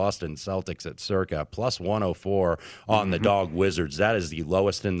 on the Boston Celtics at circa, plus 104 on the dog Wizards. That is the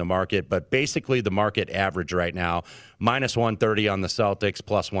lowest in the market. But basically the market average right now, minus 130 on the Celtics,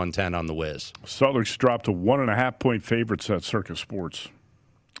 plus 110 on the Wiz. Celtics dropped to 1.5-point favorites at Circa Sports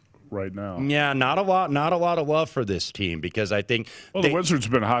right now. Yeah, not a lot of love for this team, because I think the Wizards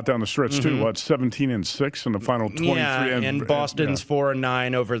have been hot down the stretch too. 17-6 in the final 23. Yeah, and Boston's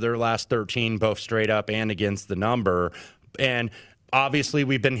 4-9 over their last 13, both straight up and against the number. And obviously,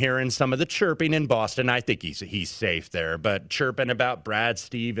 we've been hearing some of the chirping in Boston. I think he's safe there, but chirping about Brad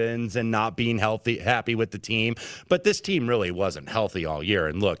Stevens and not being happy with the team. But this team really wasn't healthy all year.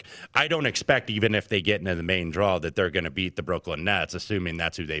 And look, I don't expect, even if they get into the main draw, that they're going to beat the Brooklyn Nets, assuming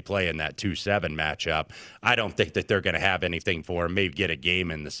that's who they play in that 2-7 matchup. I don't think that they're going to have anything for them, maybe get a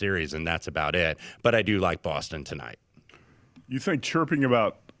game in the series, and that's about it. But I do like Boston tonight. You think chirping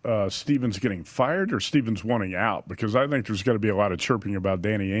about Stevens getting fired or Stevens wanting out? Because I think there's going to be a lot of chirping about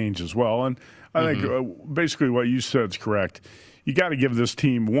Danny Ainge as well. And I think basically what you said is correct. You got to give this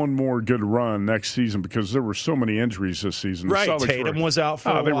team one more good run next season, because there were so many injuries this season. Right, Tatum was out for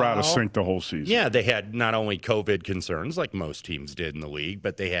a while. They were out of sync the whole season. Yeah, they had not only COVID concerns like most teams did in the league,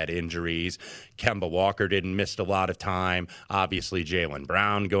 but they had injuries. Kemba Walker missed a lot of time. Obviously, Jaylen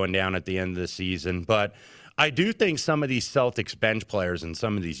Brown going down at the end of the season. But I do think some of these Celtics bench players and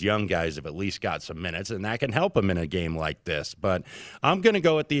some of these young guys have at least got some minutes, and that can help them in a game like this. But I'm going to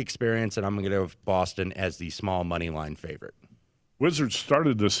go with the experience, and I'm going to go with Boston as the small money line favorite. Wizards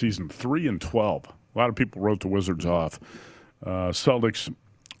started this season 3-12. A lot of people wrote the Wizards off. Celtics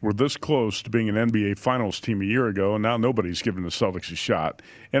were this close to being an NBA Finals team a year ago, and now nobody's giving the Celtics a shot.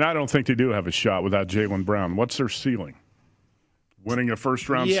 And I don't think they do have a shot without Jaylen Brown. What's their ceiling? Winning a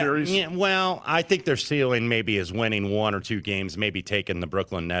first-round series? Yeah, well, I think their ceiling maybe is winning 1 or 2 games, maybe taking the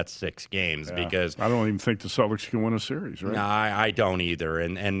Brooklyn Nets 6 games. Because I don't even think the Celtics can win a series, right? No, I don't either.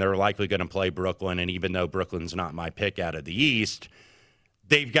 And they're likely going to play Brooklyn, and even though Brooklyn's not my pick out of the East,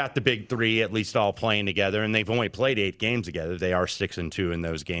 they've got the big three at least all playing together, and they've only played 8 games together. They are 6-2 in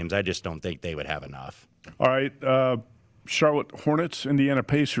those games. I just don't think they would have enough. All right, Charlotte Hornets, Indiana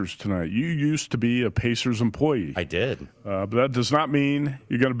Pacers tonight. You used to be a Pacers employee. I did. But that does not mean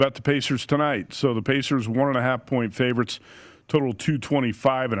you're going to bet the Pacers tonight. So the Pacers 1.5-point favorites, total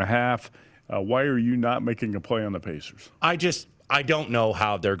 225.5. Why are you not making a play on the Pacers? I don't know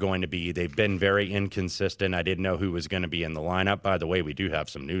how they're going to be. They've been very inconsistent. I didn't know who was going to be in the lineup. By the way, we do have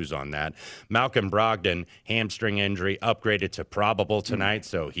some news on that. Malcolm Brogdon, hamstring injury, upgraded to probable tonight,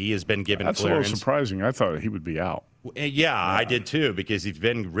 so he has been given clearance. That's a little surprising. I thought he would be out. Yeah, I did too, because he's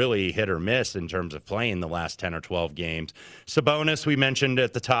been really hit or miss in terms of playing the last 10 or 12 games. Sabonis, we mentioned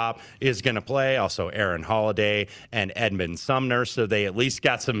at the top, is going to play. Also, Aaron Holiday and Edmund Sumner. So they at least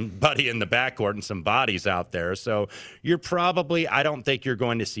got somebody in the backcourt and some bodies out there. So I don't think you're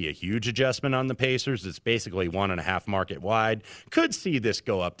going to see a huge adjustment on the Pacers. It's basically 1.5 market wide. Could see this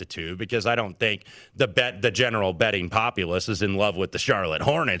go up to 2, because I don't think the general betting populace is in love with the Charlotte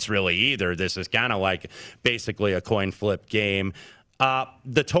Hornets really either. This is kind of like basically a coin flip game.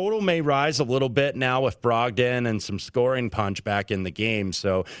 The total may rise a little bit now with Brogdon and some scoring punch back in the game.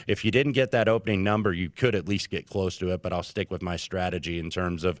 So if you didn't get that opening number, you could at least get close to it. But I'll stick with my strategy in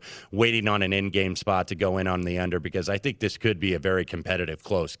terms of waiting on an in-game spot to go in on the under, because I think this could be a very competitive,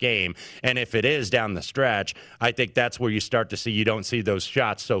 close game. And if it is down the stretch, I think that's where you start to see you don't see those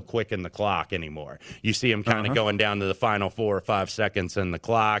shots so quick in the clock anymore. You see them kind of going down to the final 4 or 5 seconds in the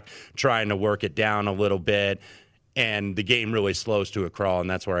clock, trying to work it down a little bit. And the game really slows to a crawl, and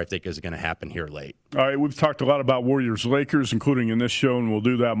that's where I think is going to happen here late. All right, we've talked a lot about Warriors-Lakers, including in this show, and we'll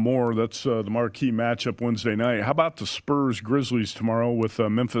do that more. That's the marquee matchup Wednesday night. How about the Spurs-Grizzlies tomorrow with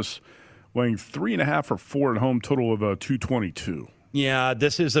Memphis weighing 3.5 or 4 at home, total of 222? Yeah,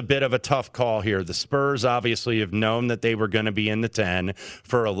 this is a bit of a tough call here. The Spurs obviously have known that they were going to be in the 10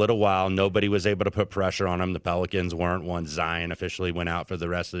 for a little while. Nobody was able to put pressure on them. The Pelicans weren't. Once Zion officially went out for the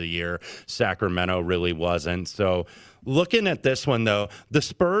rest of the year, Sacramento really wasn't. So looking at this one, though, the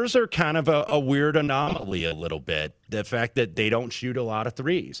Spurs are kind of a weird anomaly a little bit. The fact that they don't shoot a lot of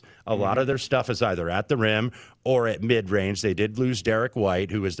threes. A lot of their stuff is either at the rim or at mid-range. They did lose Derek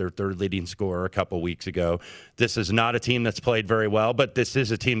White, who was their third leading scorer a couple weeks ago. This is not a team that's played very well, but this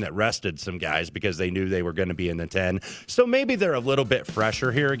is a team that rested some guys because they knew they were going to be in the 10. So maybe they're a little bit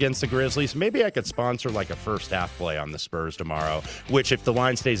fresher here against the Grizzlies. Maybe I could sponsor like a first-half play on the Spurs tomorrow, which if the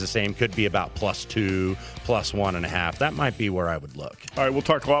line stays the same could be about +2, +1.5. That might be where I would look. All right, we'll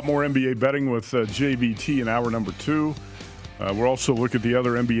talk a lot more NBA betting with JVT in hour number 2. We'll also look at the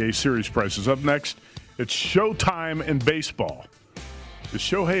other NBA series prices. Up next, it's showtime in baseball. Is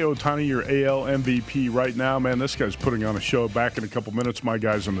Shohei Ohtani your AL MVP right now? Man, this guy's putting on a show. Back in a couple minutes, my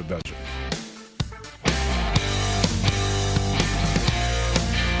guys in the desert.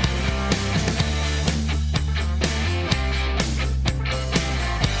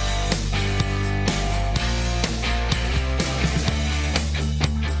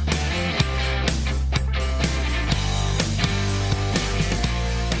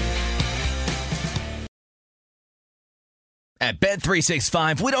 At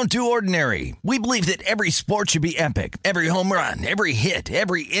Bet365, we don't do ordinary. We believe that every sport should be epic. Every home run, every hit,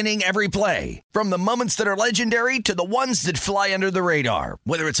 every inning, every play. From the moments that are legendary to the ones that fly under the radar.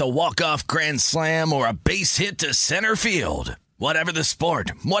 Whether it's a walk-off grand slam or a base hit to center field. Whatever the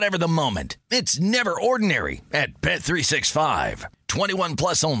sport, whatever the moment. It's never ordinary at Bet365. 21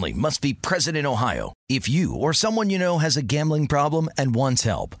 plus only. Must be present in Ohio. If you or someone you know has a gambling problem and wants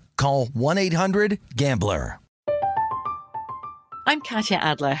help, call 1-800-GAMBLER. I'm Katya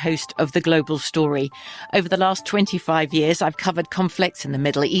Adler, host of The Global Story. Over the last 25 years, I've covered conflicts in the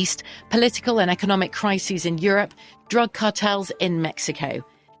Middle East, political and economic crises in Europe, drug cartels in Mexico.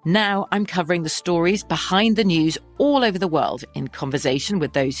 Now I'm covering the stories behind the news all over the world in conversation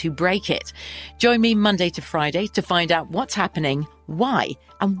with those who break it. Join me Monday to Friday to find out what's happening, why,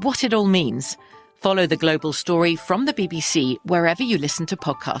 and what it all means. Follow The Global Story from the BBC wherever you listen to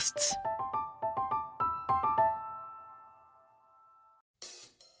podcasts.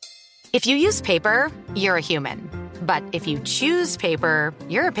 If you use paper, you're a human. But if you choose paper,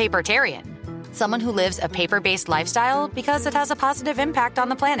 you're a papertarian. Someone who lives a paper-based lifestyle because it has a positive impact on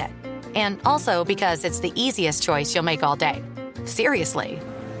the planet. And also because it's the easiest choice you'll make all day. Seriously.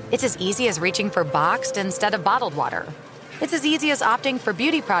 It's as easy as reaching for boxed instead of bottled water. It's as easy as opting for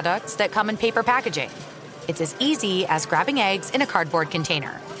beauty products that come in paper packaging. It's as easy as grabbing eggs in a cardboard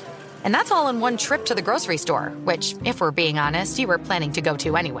container. And that's all in one trip to the grocery store, which, if we're being honest, you were planning to go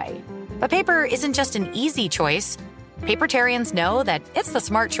to anyway. But paper isn't just an easy choice. Papertarians know that it's the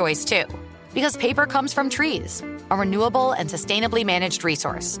smart choice, too. Because paper comes from trees, a renewable and sustainably managed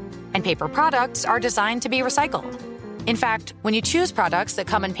resource. And paper products are designed to be recycled. In fact, when you choose products that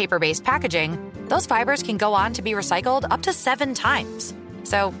come in paper-based packaging, those fibers can go on to be recycled up to 7 times.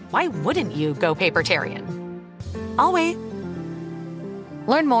 So why wouldn't you go papertarian? I'll wait.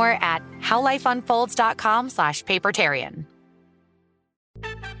 Learn more at howlifeunfolds.com/papertarian.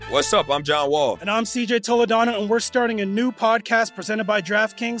 What's up? I'm John Wall. And I'm CJ Toledano, and we're starting a new podcast presented by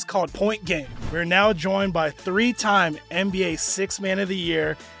DraftKings called Point Game. We're now joined by 3-time NBA Sixth Man of the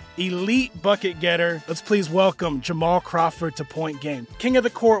Year, elite bucket getter. Let's please welcome Jamal Crawford to Point Game. King of the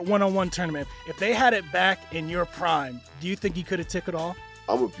Court one-on-one tournament. If they had it back in your prime, do you think you could have took it all?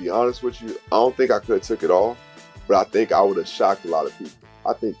 I'm going to be honest with you. I don't think I could have took it all, but I think I would have shocked a lot of people.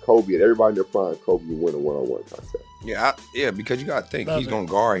 I think Kobe and everybody in their prime, Kobe would win a one-on-one contest. Yeah, because you got to think he's going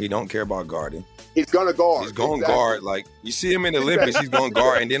to guard. He don't care about guarding. He's going to guard. He's going to guard. Like, you see him in the Olympics, he's going to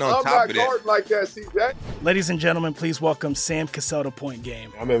guard. And then on top of that. I'm not guarding like that, CJ. Ladies and gentlemen, please welcome Sam Cassell to Point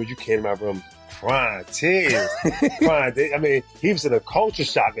Game. I remember you came in my room crying, tears, crying. I mean, he was in a culture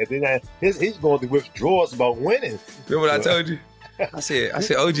shock. And then he's going through withdrawals about winning. Remember what I told you? I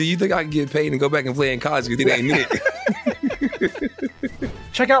said, OG, you think I can get paid and go back and play in college because it ain't it?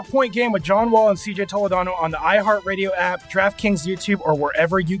 Check out Point Game with John Wall and CJ Toledano on the iHeartRadio app, DraftKings YouTube, or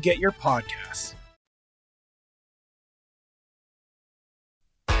wherever you get your podcasts.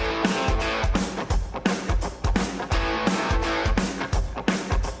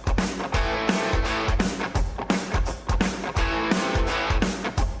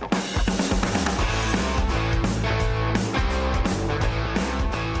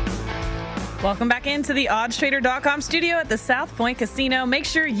 Welcome back into the oddstrader.com studio at the South Point Casino. Make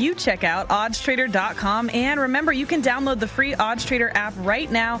sure you check out oddstrader.com. And remember, you can download the free OddsTrader app right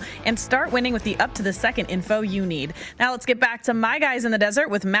now and start winning with the up-to-the-second info you need. Now let's get back to My Guys in the Desert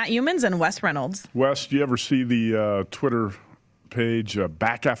with Matt Youmans and Wes Reynolds. Wes, do you ever see the Twitter page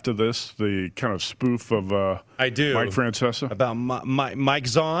Back After This, the kind of spoof of I do. Mike Francesa? About Mike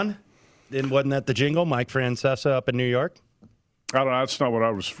Zahn? And wasn't that the jingle, Mike Francesa up in New York? I don't know. That's not what I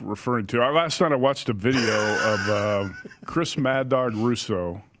was referring to. Last night I watched a video of Chris Mad Dog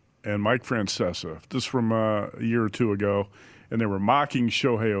Russo and Mike Francesa, this from a year or two ago, and they were mocking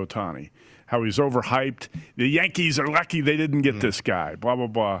Shohei Ohtani, how he's overhyped. The Yankees are lucky they didn't get this guy, blah, blah,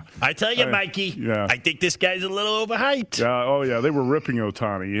 blah. I tell you, Mikey, I think this guy's a little overhyped. Yeah, they were ripping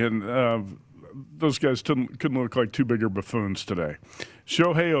Ohtani, and those guys couldn't look like two bigger buffoons today.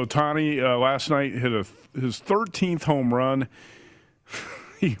 Shohei Ohtani last night hit his 13th home run.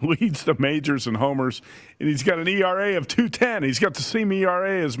 He leads the majors in homers, and he's got an ERA of 2.10. He's got the same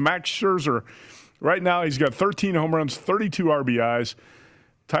ERA as Max Scherzer. Right now, he's got 13 home runs, 32 RBIs,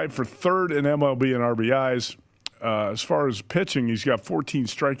 tied for third in MLB in RBIs. As far as pitching, he's got 14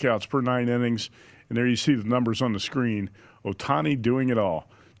 strikeouts per 9 innings, and there you see the numbers on the screen. Ohtani doing it all.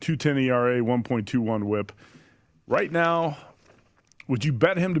 2.10 ERA, 1.21 WHIP. Right now, would you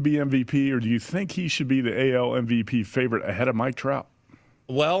bet him to be MVP, or do you think he should be the AL MVP favorite ahead of Mike Trout?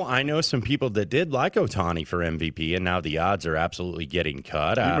 Well, I know some people that did like Ohtani for MVP, and now the odds are absolutely getting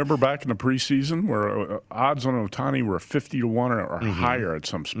cut. You remember back in the preseason where odds on Ohtani were 50-1 or higher at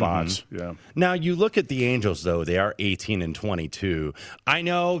some spots? Yeah. Now, you look at the Angels, though. They are 18-22. I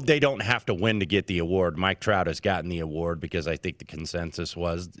know they don't have to win to get the award. Mike Trout has gotten the award because I think the consensus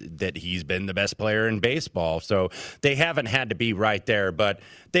was that he's been the best player in baseball. So they haven't had to be right there, but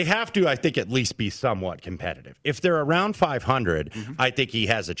they have to, I think, at least be somewhat competitive. If they're around 500, I think he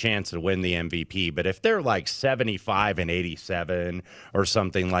has a chance to win the MVP. But if they're like 75-87 or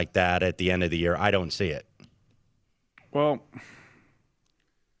something like that at the end of the year, I don't see it. Well,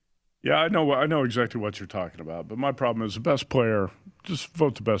 yeah, I know exactly what you're talking about. But my problem is the best player, just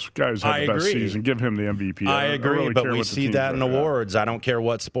vote the best guy who's had the best season. Give him the MVP. I agree, really but we see that in awards. I don't care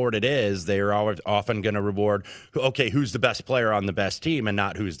what sport it is. They are often going to reward, okay, who's the best player on the best team and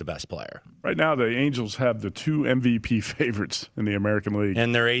not who's the best player. Right now, the Angels have the 2 MVP favorites in the American League.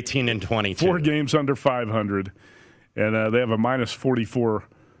 And they're 18-22. 4 games under 500. And they have a minus 44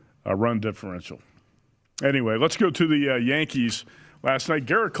 run differential. Anyway, let's go to the Yankees. Last night,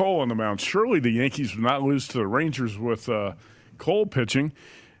 Garrett Cole on the mound. Surely the Yankees would not lose to the Rangers with Cole pitching.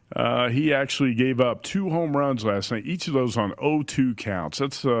 He actually gave up 2 home runs last night, each of those on 0-2 counts.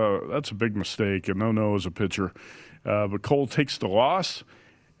 That's a big mistake, a no-no as a pitcher. But Cole takes the loss,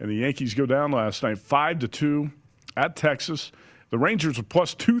 and the Yankees go down last night 5-2 at Texas. The Rangers were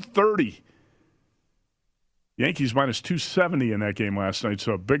plus 230. Yankees minus 270 in that game last night,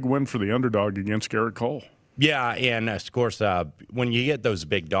 so a big win for the underdog against Garrett Cole. Yeah, and of course, when you get those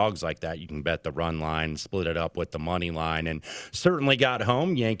big dogs like that, you can bet the run line, split it up with the money line, and certainly got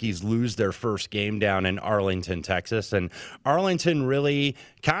home. Yankees lose their first game down in Arlington, Texas, and Arlington really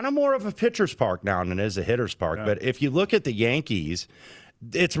kind of more of a pitcher's park now than it is a hitter's park. Yeah. But if you look at the Yankees,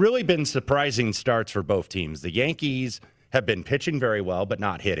 it's really been surprising starts for both teams. The Yankees have been pitching very well, but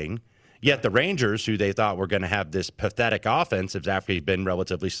not hitting. Yet the Rangers, who they thought were going to have this pathetic offense, have actually been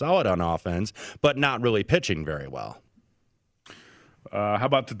relatively solid on offense, but not really pitching very well. How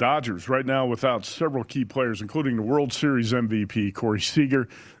about the Dodgers? Right now, without several key players, including the World Series MVP, Corey Seager,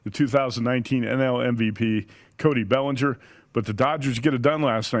 the 2019 NL MVP, Cody Bellinger, But the Dodgers get it done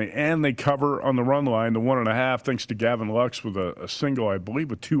last night, and they cover on the run line, the 1.5, thanks to Gavin Lux with a single, I believe,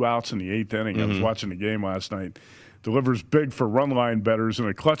 with 2 outs in the 8th inning. I was watching the game last night. Delivers big for run line bettors in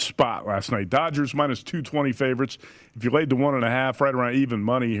a clutch spot last night. Dodgers minus 220 favorites. If you laid the 1.5, right around even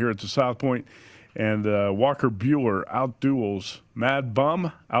money here at the South Point. And Walker Buehler outduels Mad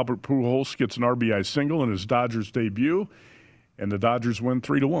Bum. Albert Pujols gets an RBI single in his Dodgers debut, and the Dodgers win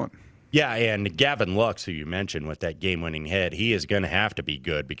 3-1. Yeah, and Gavin Lux, who you mentioned with that game-winning hit, he is going to have to be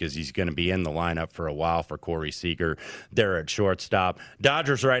good because he's going to be in the lineup for a while for Corey Seager there at shortstop.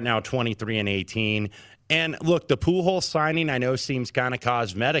 Dodgers right now 23-18. And look, the Pujols signing I know seems kind of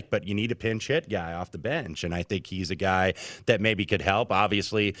cosmetic, but you need a pinch hit guy off the bench, and I think he's a guy that maybe could help.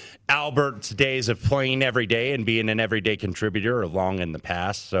 Obviously, Albert's days of playing every day and being an everyday contributor are long in the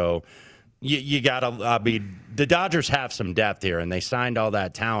past, so you got to the Dodgers have some depth here, and they signed all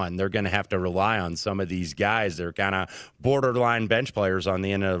that talent. They're going to have to rely on some of these guys. They're kind of borderline bench players on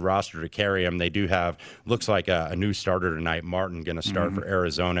the end of the roster to carry them. They do have, looks like a new starter tonight, Martin going to start for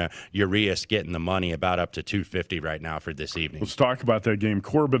Arizona. Urias getting the money about up to $250 right now for this evening. Let's talk about that game.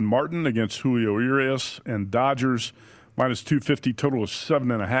 Corbin Martin against Julio Urias, and Dodgers minus 250, total of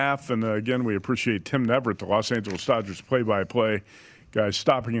 7.5. And again, we appreciate Tim Neverett, the Los Angeles Dodgers play-by-play guys,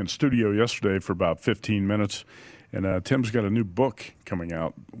 stopping in studio yesterday for about 15 minutes. And Tim's got a new book coming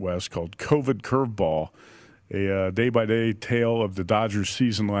out, Wes, called COVID Curveball, a day-by-day tale of the Dodgers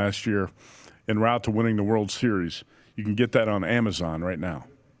season last year en route to winning the World Series. You can get that on Amazon right now.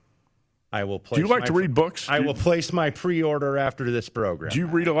 I will place. Do you like to read books? I will place my pre-order after this program. Do you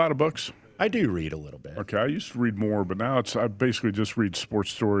read a lot of books? I do read a little bit. Okay, I used to read more, but now I basically just read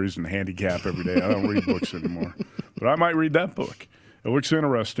sports stories and handicap every day. I don't read books anymore. But I might read that book. It looks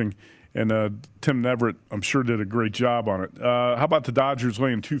interesting, and Tim Neverett, I'm sure, did a great job on it. How about the Dodgers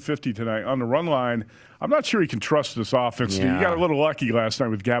laying 250 tonight on the run line? I'm not sure you can trust this offense. Yeah. You got a little lucky last night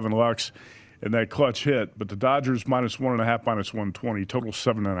with Gavin Lux and that clutch hit, but the Dodgers minus 1.5, minus 120, total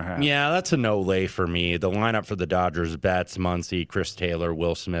 7.5. Yeah, that's a no lay for me. The lineup for the Dodgers: Betts, Muncy, Chris Taylor,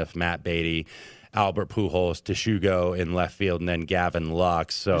 Will Smith, Matt Beatty, Albert Pujols, Teshugo in left field, and then Gavin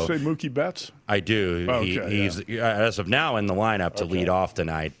Lux. So you say Mookie Betts? I do. He's as of now in the lineup to lead off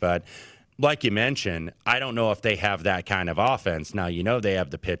tonight. But like you mentioned, I don't know if they have that kind of offense. Now, they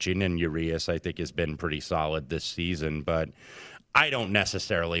have the pitching, and Urias, I think, has been pretty solid this season. But I don't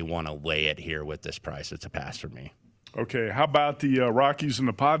necessarily want to lay it here with this price. It's a pass for me. Okay, how about the Rockies and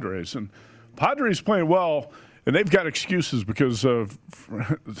the Padres? And Padres playing well. And they've got excuses because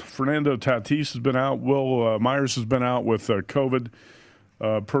Fernando Tatis has been out. Will Myers has been out with COVID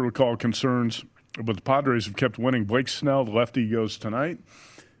protocol concerns. But the Padres have kept winning. Blake Snell, the lefty, goes tonight.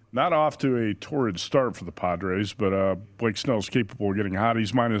 Not off to a torrid start for the Padres, but Blake Snell's capable of getting hot.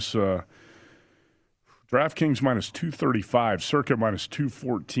 He's minus DraftKings minus 235, Circa minus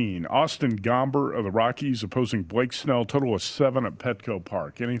 214. Austin Gomber of the Rockies opposing Blake Snell, total of 7 at Petco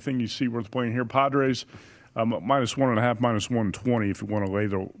Park. Anything you see worth playing here? Padres minus 1.5, minus 120 if you want to lay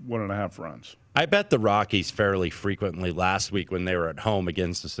the 1.5 runs. I bet the Rockies fairly frequently last week when they were at home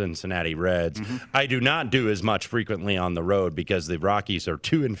against the Cincinnati Reds. I do not do as much frequently on the road because the Rockies are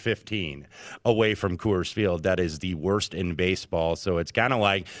 2-15 away from Coors Field. That is the worst in baseball. So it's kind of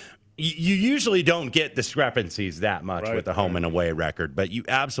like you usually don't get discrepancies that much with the home and away record, but you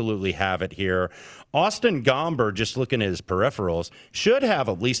absolutely have it here. Austin Gomber, just looking at his peripherals, should have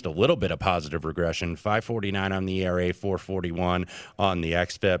at least a little bit of positive regression. 549 on the ERA, 441 on the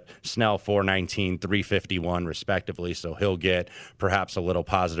xFIP. Snell, 419, 351 respectively, so he'll get perhaps a little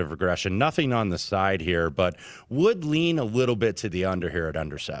positive regression. Nothing on the side here, but would lean a little bit to the under here at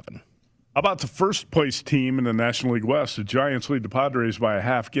under 7. How about the first-place team in the National League West? The Giants lead the Padres by a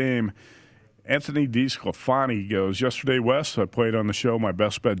half game. Anthony DeSclafani goes. Yesterday, Wes, I played on the show my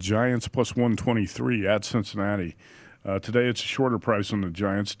best bet, Giants plus 123 at Cincinnati. Today, it's a shorter price on the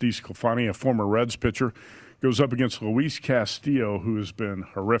Giants. DeSclafani, a former Reds pitcher, goes up against Luis Castillo, who has been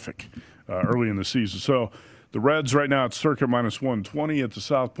horrific early in the season. So the Reds right now at Circa minus 120, at the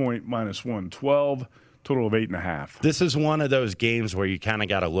South Point minus 112. Total of 8.5. This is one of those games where you kind of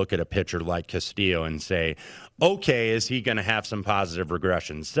got to look at a pitcher like Castillo and say, okay, is he going to have some positive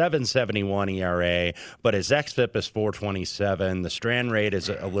regression? 7.71 ERA, but his xFIP is 4.27. The strand rate is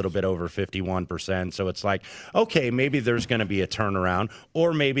a little bit over 51%. So it's like, okay, maybe there's going to be a turnaround,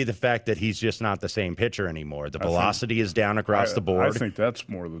 or maybe the fact that he's just not the same pitcher anymore. The velocity is down across the board. I think that's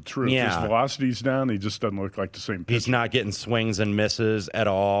more the truth. Yeah. His velocity's down. He just doesn't look like the same pitcher. He's not getting swings and misses at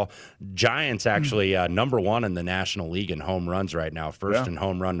all. Giants actually number 1 in the National League in home runs right now. First in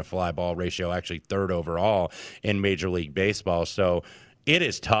home run to fly ball ratio, actually third overall in Major League Baseball. So it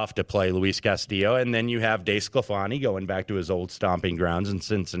is tough to play Luis Castillo. And then you have DeSclafani going back to his old stomping grounds in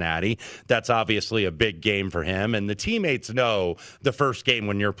Cincinnati. That's obviously a big game for him. And the teammates know the first game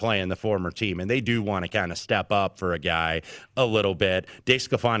when you're playing the former team, and they do want to kind of step up for a guy a little bit.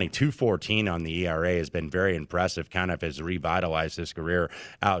 DeSclafani, 2.14 on the ERA, has been very impressive, kind of has revitalized his career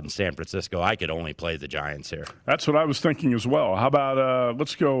out in San Francisco. I could only play the Giants here. That's what I was thinking as well. How about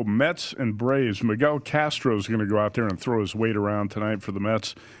let's go Mets and Braves. Miguel Castro is going to go out there and throw his weight around tonight for the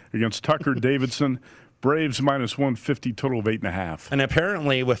Mets against Tucker Davidson. Braves minus 150, total of 8.5. And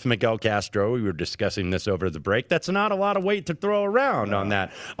apparently with Miguel Castro, we were discussing this over the break, that's not a lot of weight to throw around on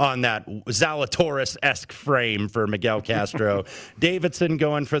that Zalatoris-esque frame for Miguel Castro. Davidson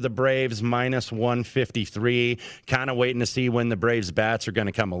going for the Braves minus 153. Kind of waiting to see when the Braves bats are going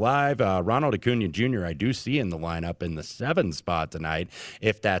to come alive. Ronald Acuna Jr. I do see in the lineup in the 7 spot tonight,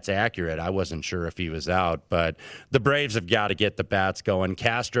 if that's accurate. I wasn't sure if he was out, but the Braves have got to get the bats going.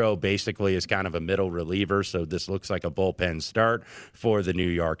 Castro basically is kind of a middle reliever, so this looks like a bullpen start for the New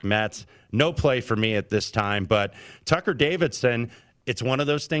York Mets. No play for me at this time, but Tucker Davidson, it's one of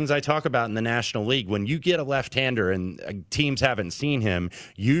those things I talk about in the National League. When you get a left-hander and teams haven't seen him,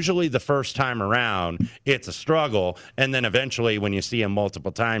 usually the first time around, it's a struggle. And then eventually when you see him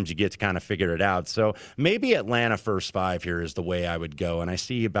multiple times, you get to kind of figure it out. So maybe Atlanta first 5 here is the way I would go. And I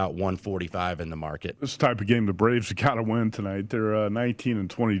see about 145 in the market. This type of game, the Braves have got to win tonight. They're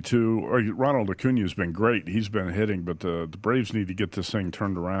 19-22. Ronald Acuna has been great. He's been hitting, but the Braves need to get this thing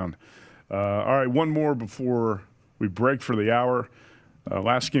turned around. All right, one more before we break for the hour.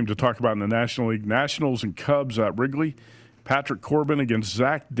 Last game to talk about in the National League, Nationals and Cubs at Wrigley. Patrick Corbin against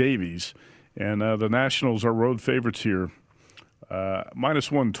Zach Davies. And the Nationals are road favorites here.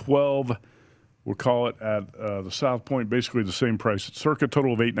 Minus 112, we'll call it, at the South Point, basically the same price. Circa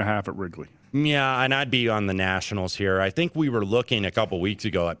total of 8.5 at Wrigley. Yeah, and I'd be on the Nationals here. I think we were looking a couple weeks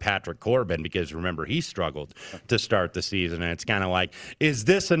ago at Patrick Corbin because, remember, he struggled to start the season. And it's kind of like, is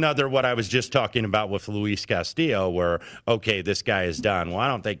this another what I was just talking about with Luis Castillo where, okay, this guy is done? Well, I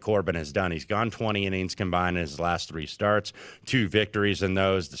don't think Corbin is done. He's gone 20 innings combined in his last 3 starts, 2 victories in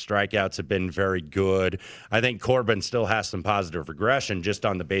those. The strikeouts have been very good. I think Corbin still has some positive regression just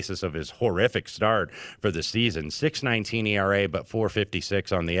on the basis of his horrific start for the season. 6.19 ERA, but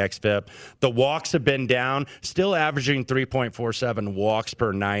 4.56 on the xFIP. The walks have been down, still averaging 3.47 walks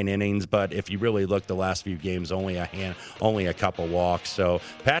per 9 innings, but if you really look the last few games, only a couple walks. So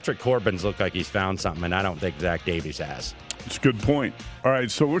Patrick Corbin's looked like he's found something, and I don't think Zach Davies has. It's a good point. All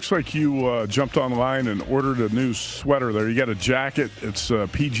right, so it looks like you jumped online and ordered a new sweater there. You got a jacket. It's a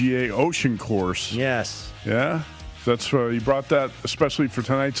PGA Ocean Course. Yes. Yeah? That's you brought that especially for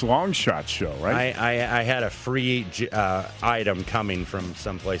tonight's long shot show, right? I had a free item coming from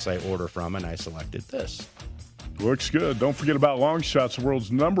someplace I order from, and I selected this. Looks good. Don't forget about Long Shots, the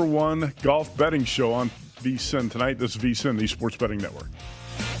world's #1 golf betting show on VSiN tonight. This is VSiN, the Sports Betting Network.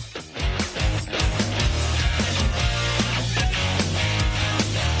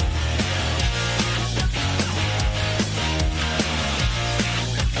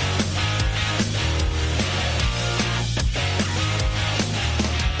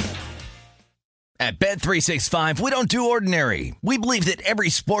 At Bet365, we don't do ordinary. We believe that every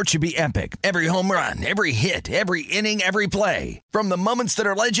sport should be epic. Every home run, every hit, every inning, every play. From the moments that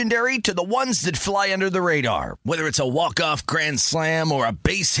are legendary to the ones that fly under the radar. Whether it's a walk-off grand slam or a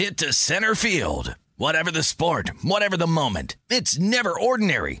base hit to center field. Whatever the sport, whatever the moment. It's never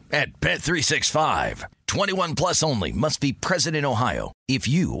ordinary at Bet365. 21 plus only. Must be present in Ohio. If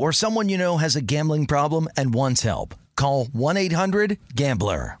you or someone you know has a gambling problem and wants help, call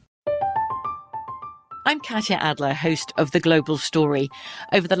 1-800-GAMBLER. I'm Katya Adler, host of The Global Story.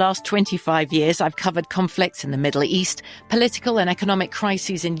 Over the last 25 years, I've covered conflicts in the Middle East, political and economic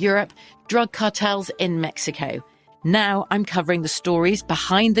crises in Europe, drug cartels in Mexico. Now I'm covering the stories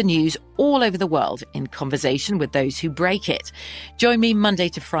behind the news all over the world in conversation with those who break it. Join me Monday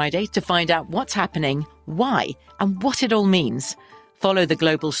to Friday to find out what's happening, why, and what it all means. Follow The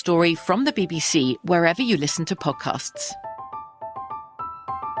Global Story from the BBC wherever you listen to podcasts.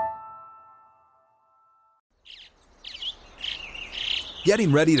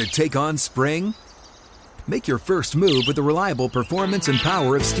 Getting ready to take on spring? Make your first move with the reliable performance and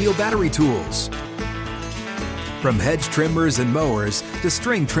power of Steel battery tools. From hedge trimmers and mowers to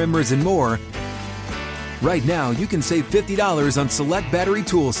string trimmers and more, right now you can save $50 on select battery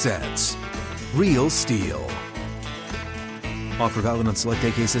tool sets. Real Steel. Offer valid on select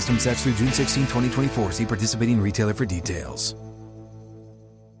AK system sets through June 16, 2024. See participating retailer for details.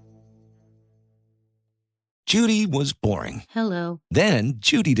 Judy was boring. Hello. Then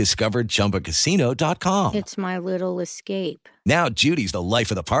Judy discovered ChumbaCasino.com. It's my little escape. Now Judy's the life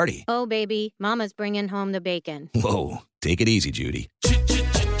of the party. Oh, baby, mama's bringing home the bacon. Whoa, take it easy, Judy.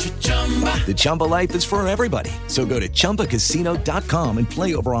 The Chumba life is for everybody. So go to ChumbaCasino.com and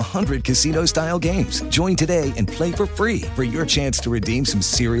play over 100 casino-style games. Join today and play for free for your chance to redeem some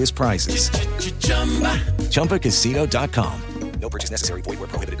serious prizes. ChumbaCasino.com. No purchase necessary. Void where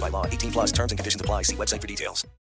prohibited by law. 18 plus terms and conditions apply. See website for details.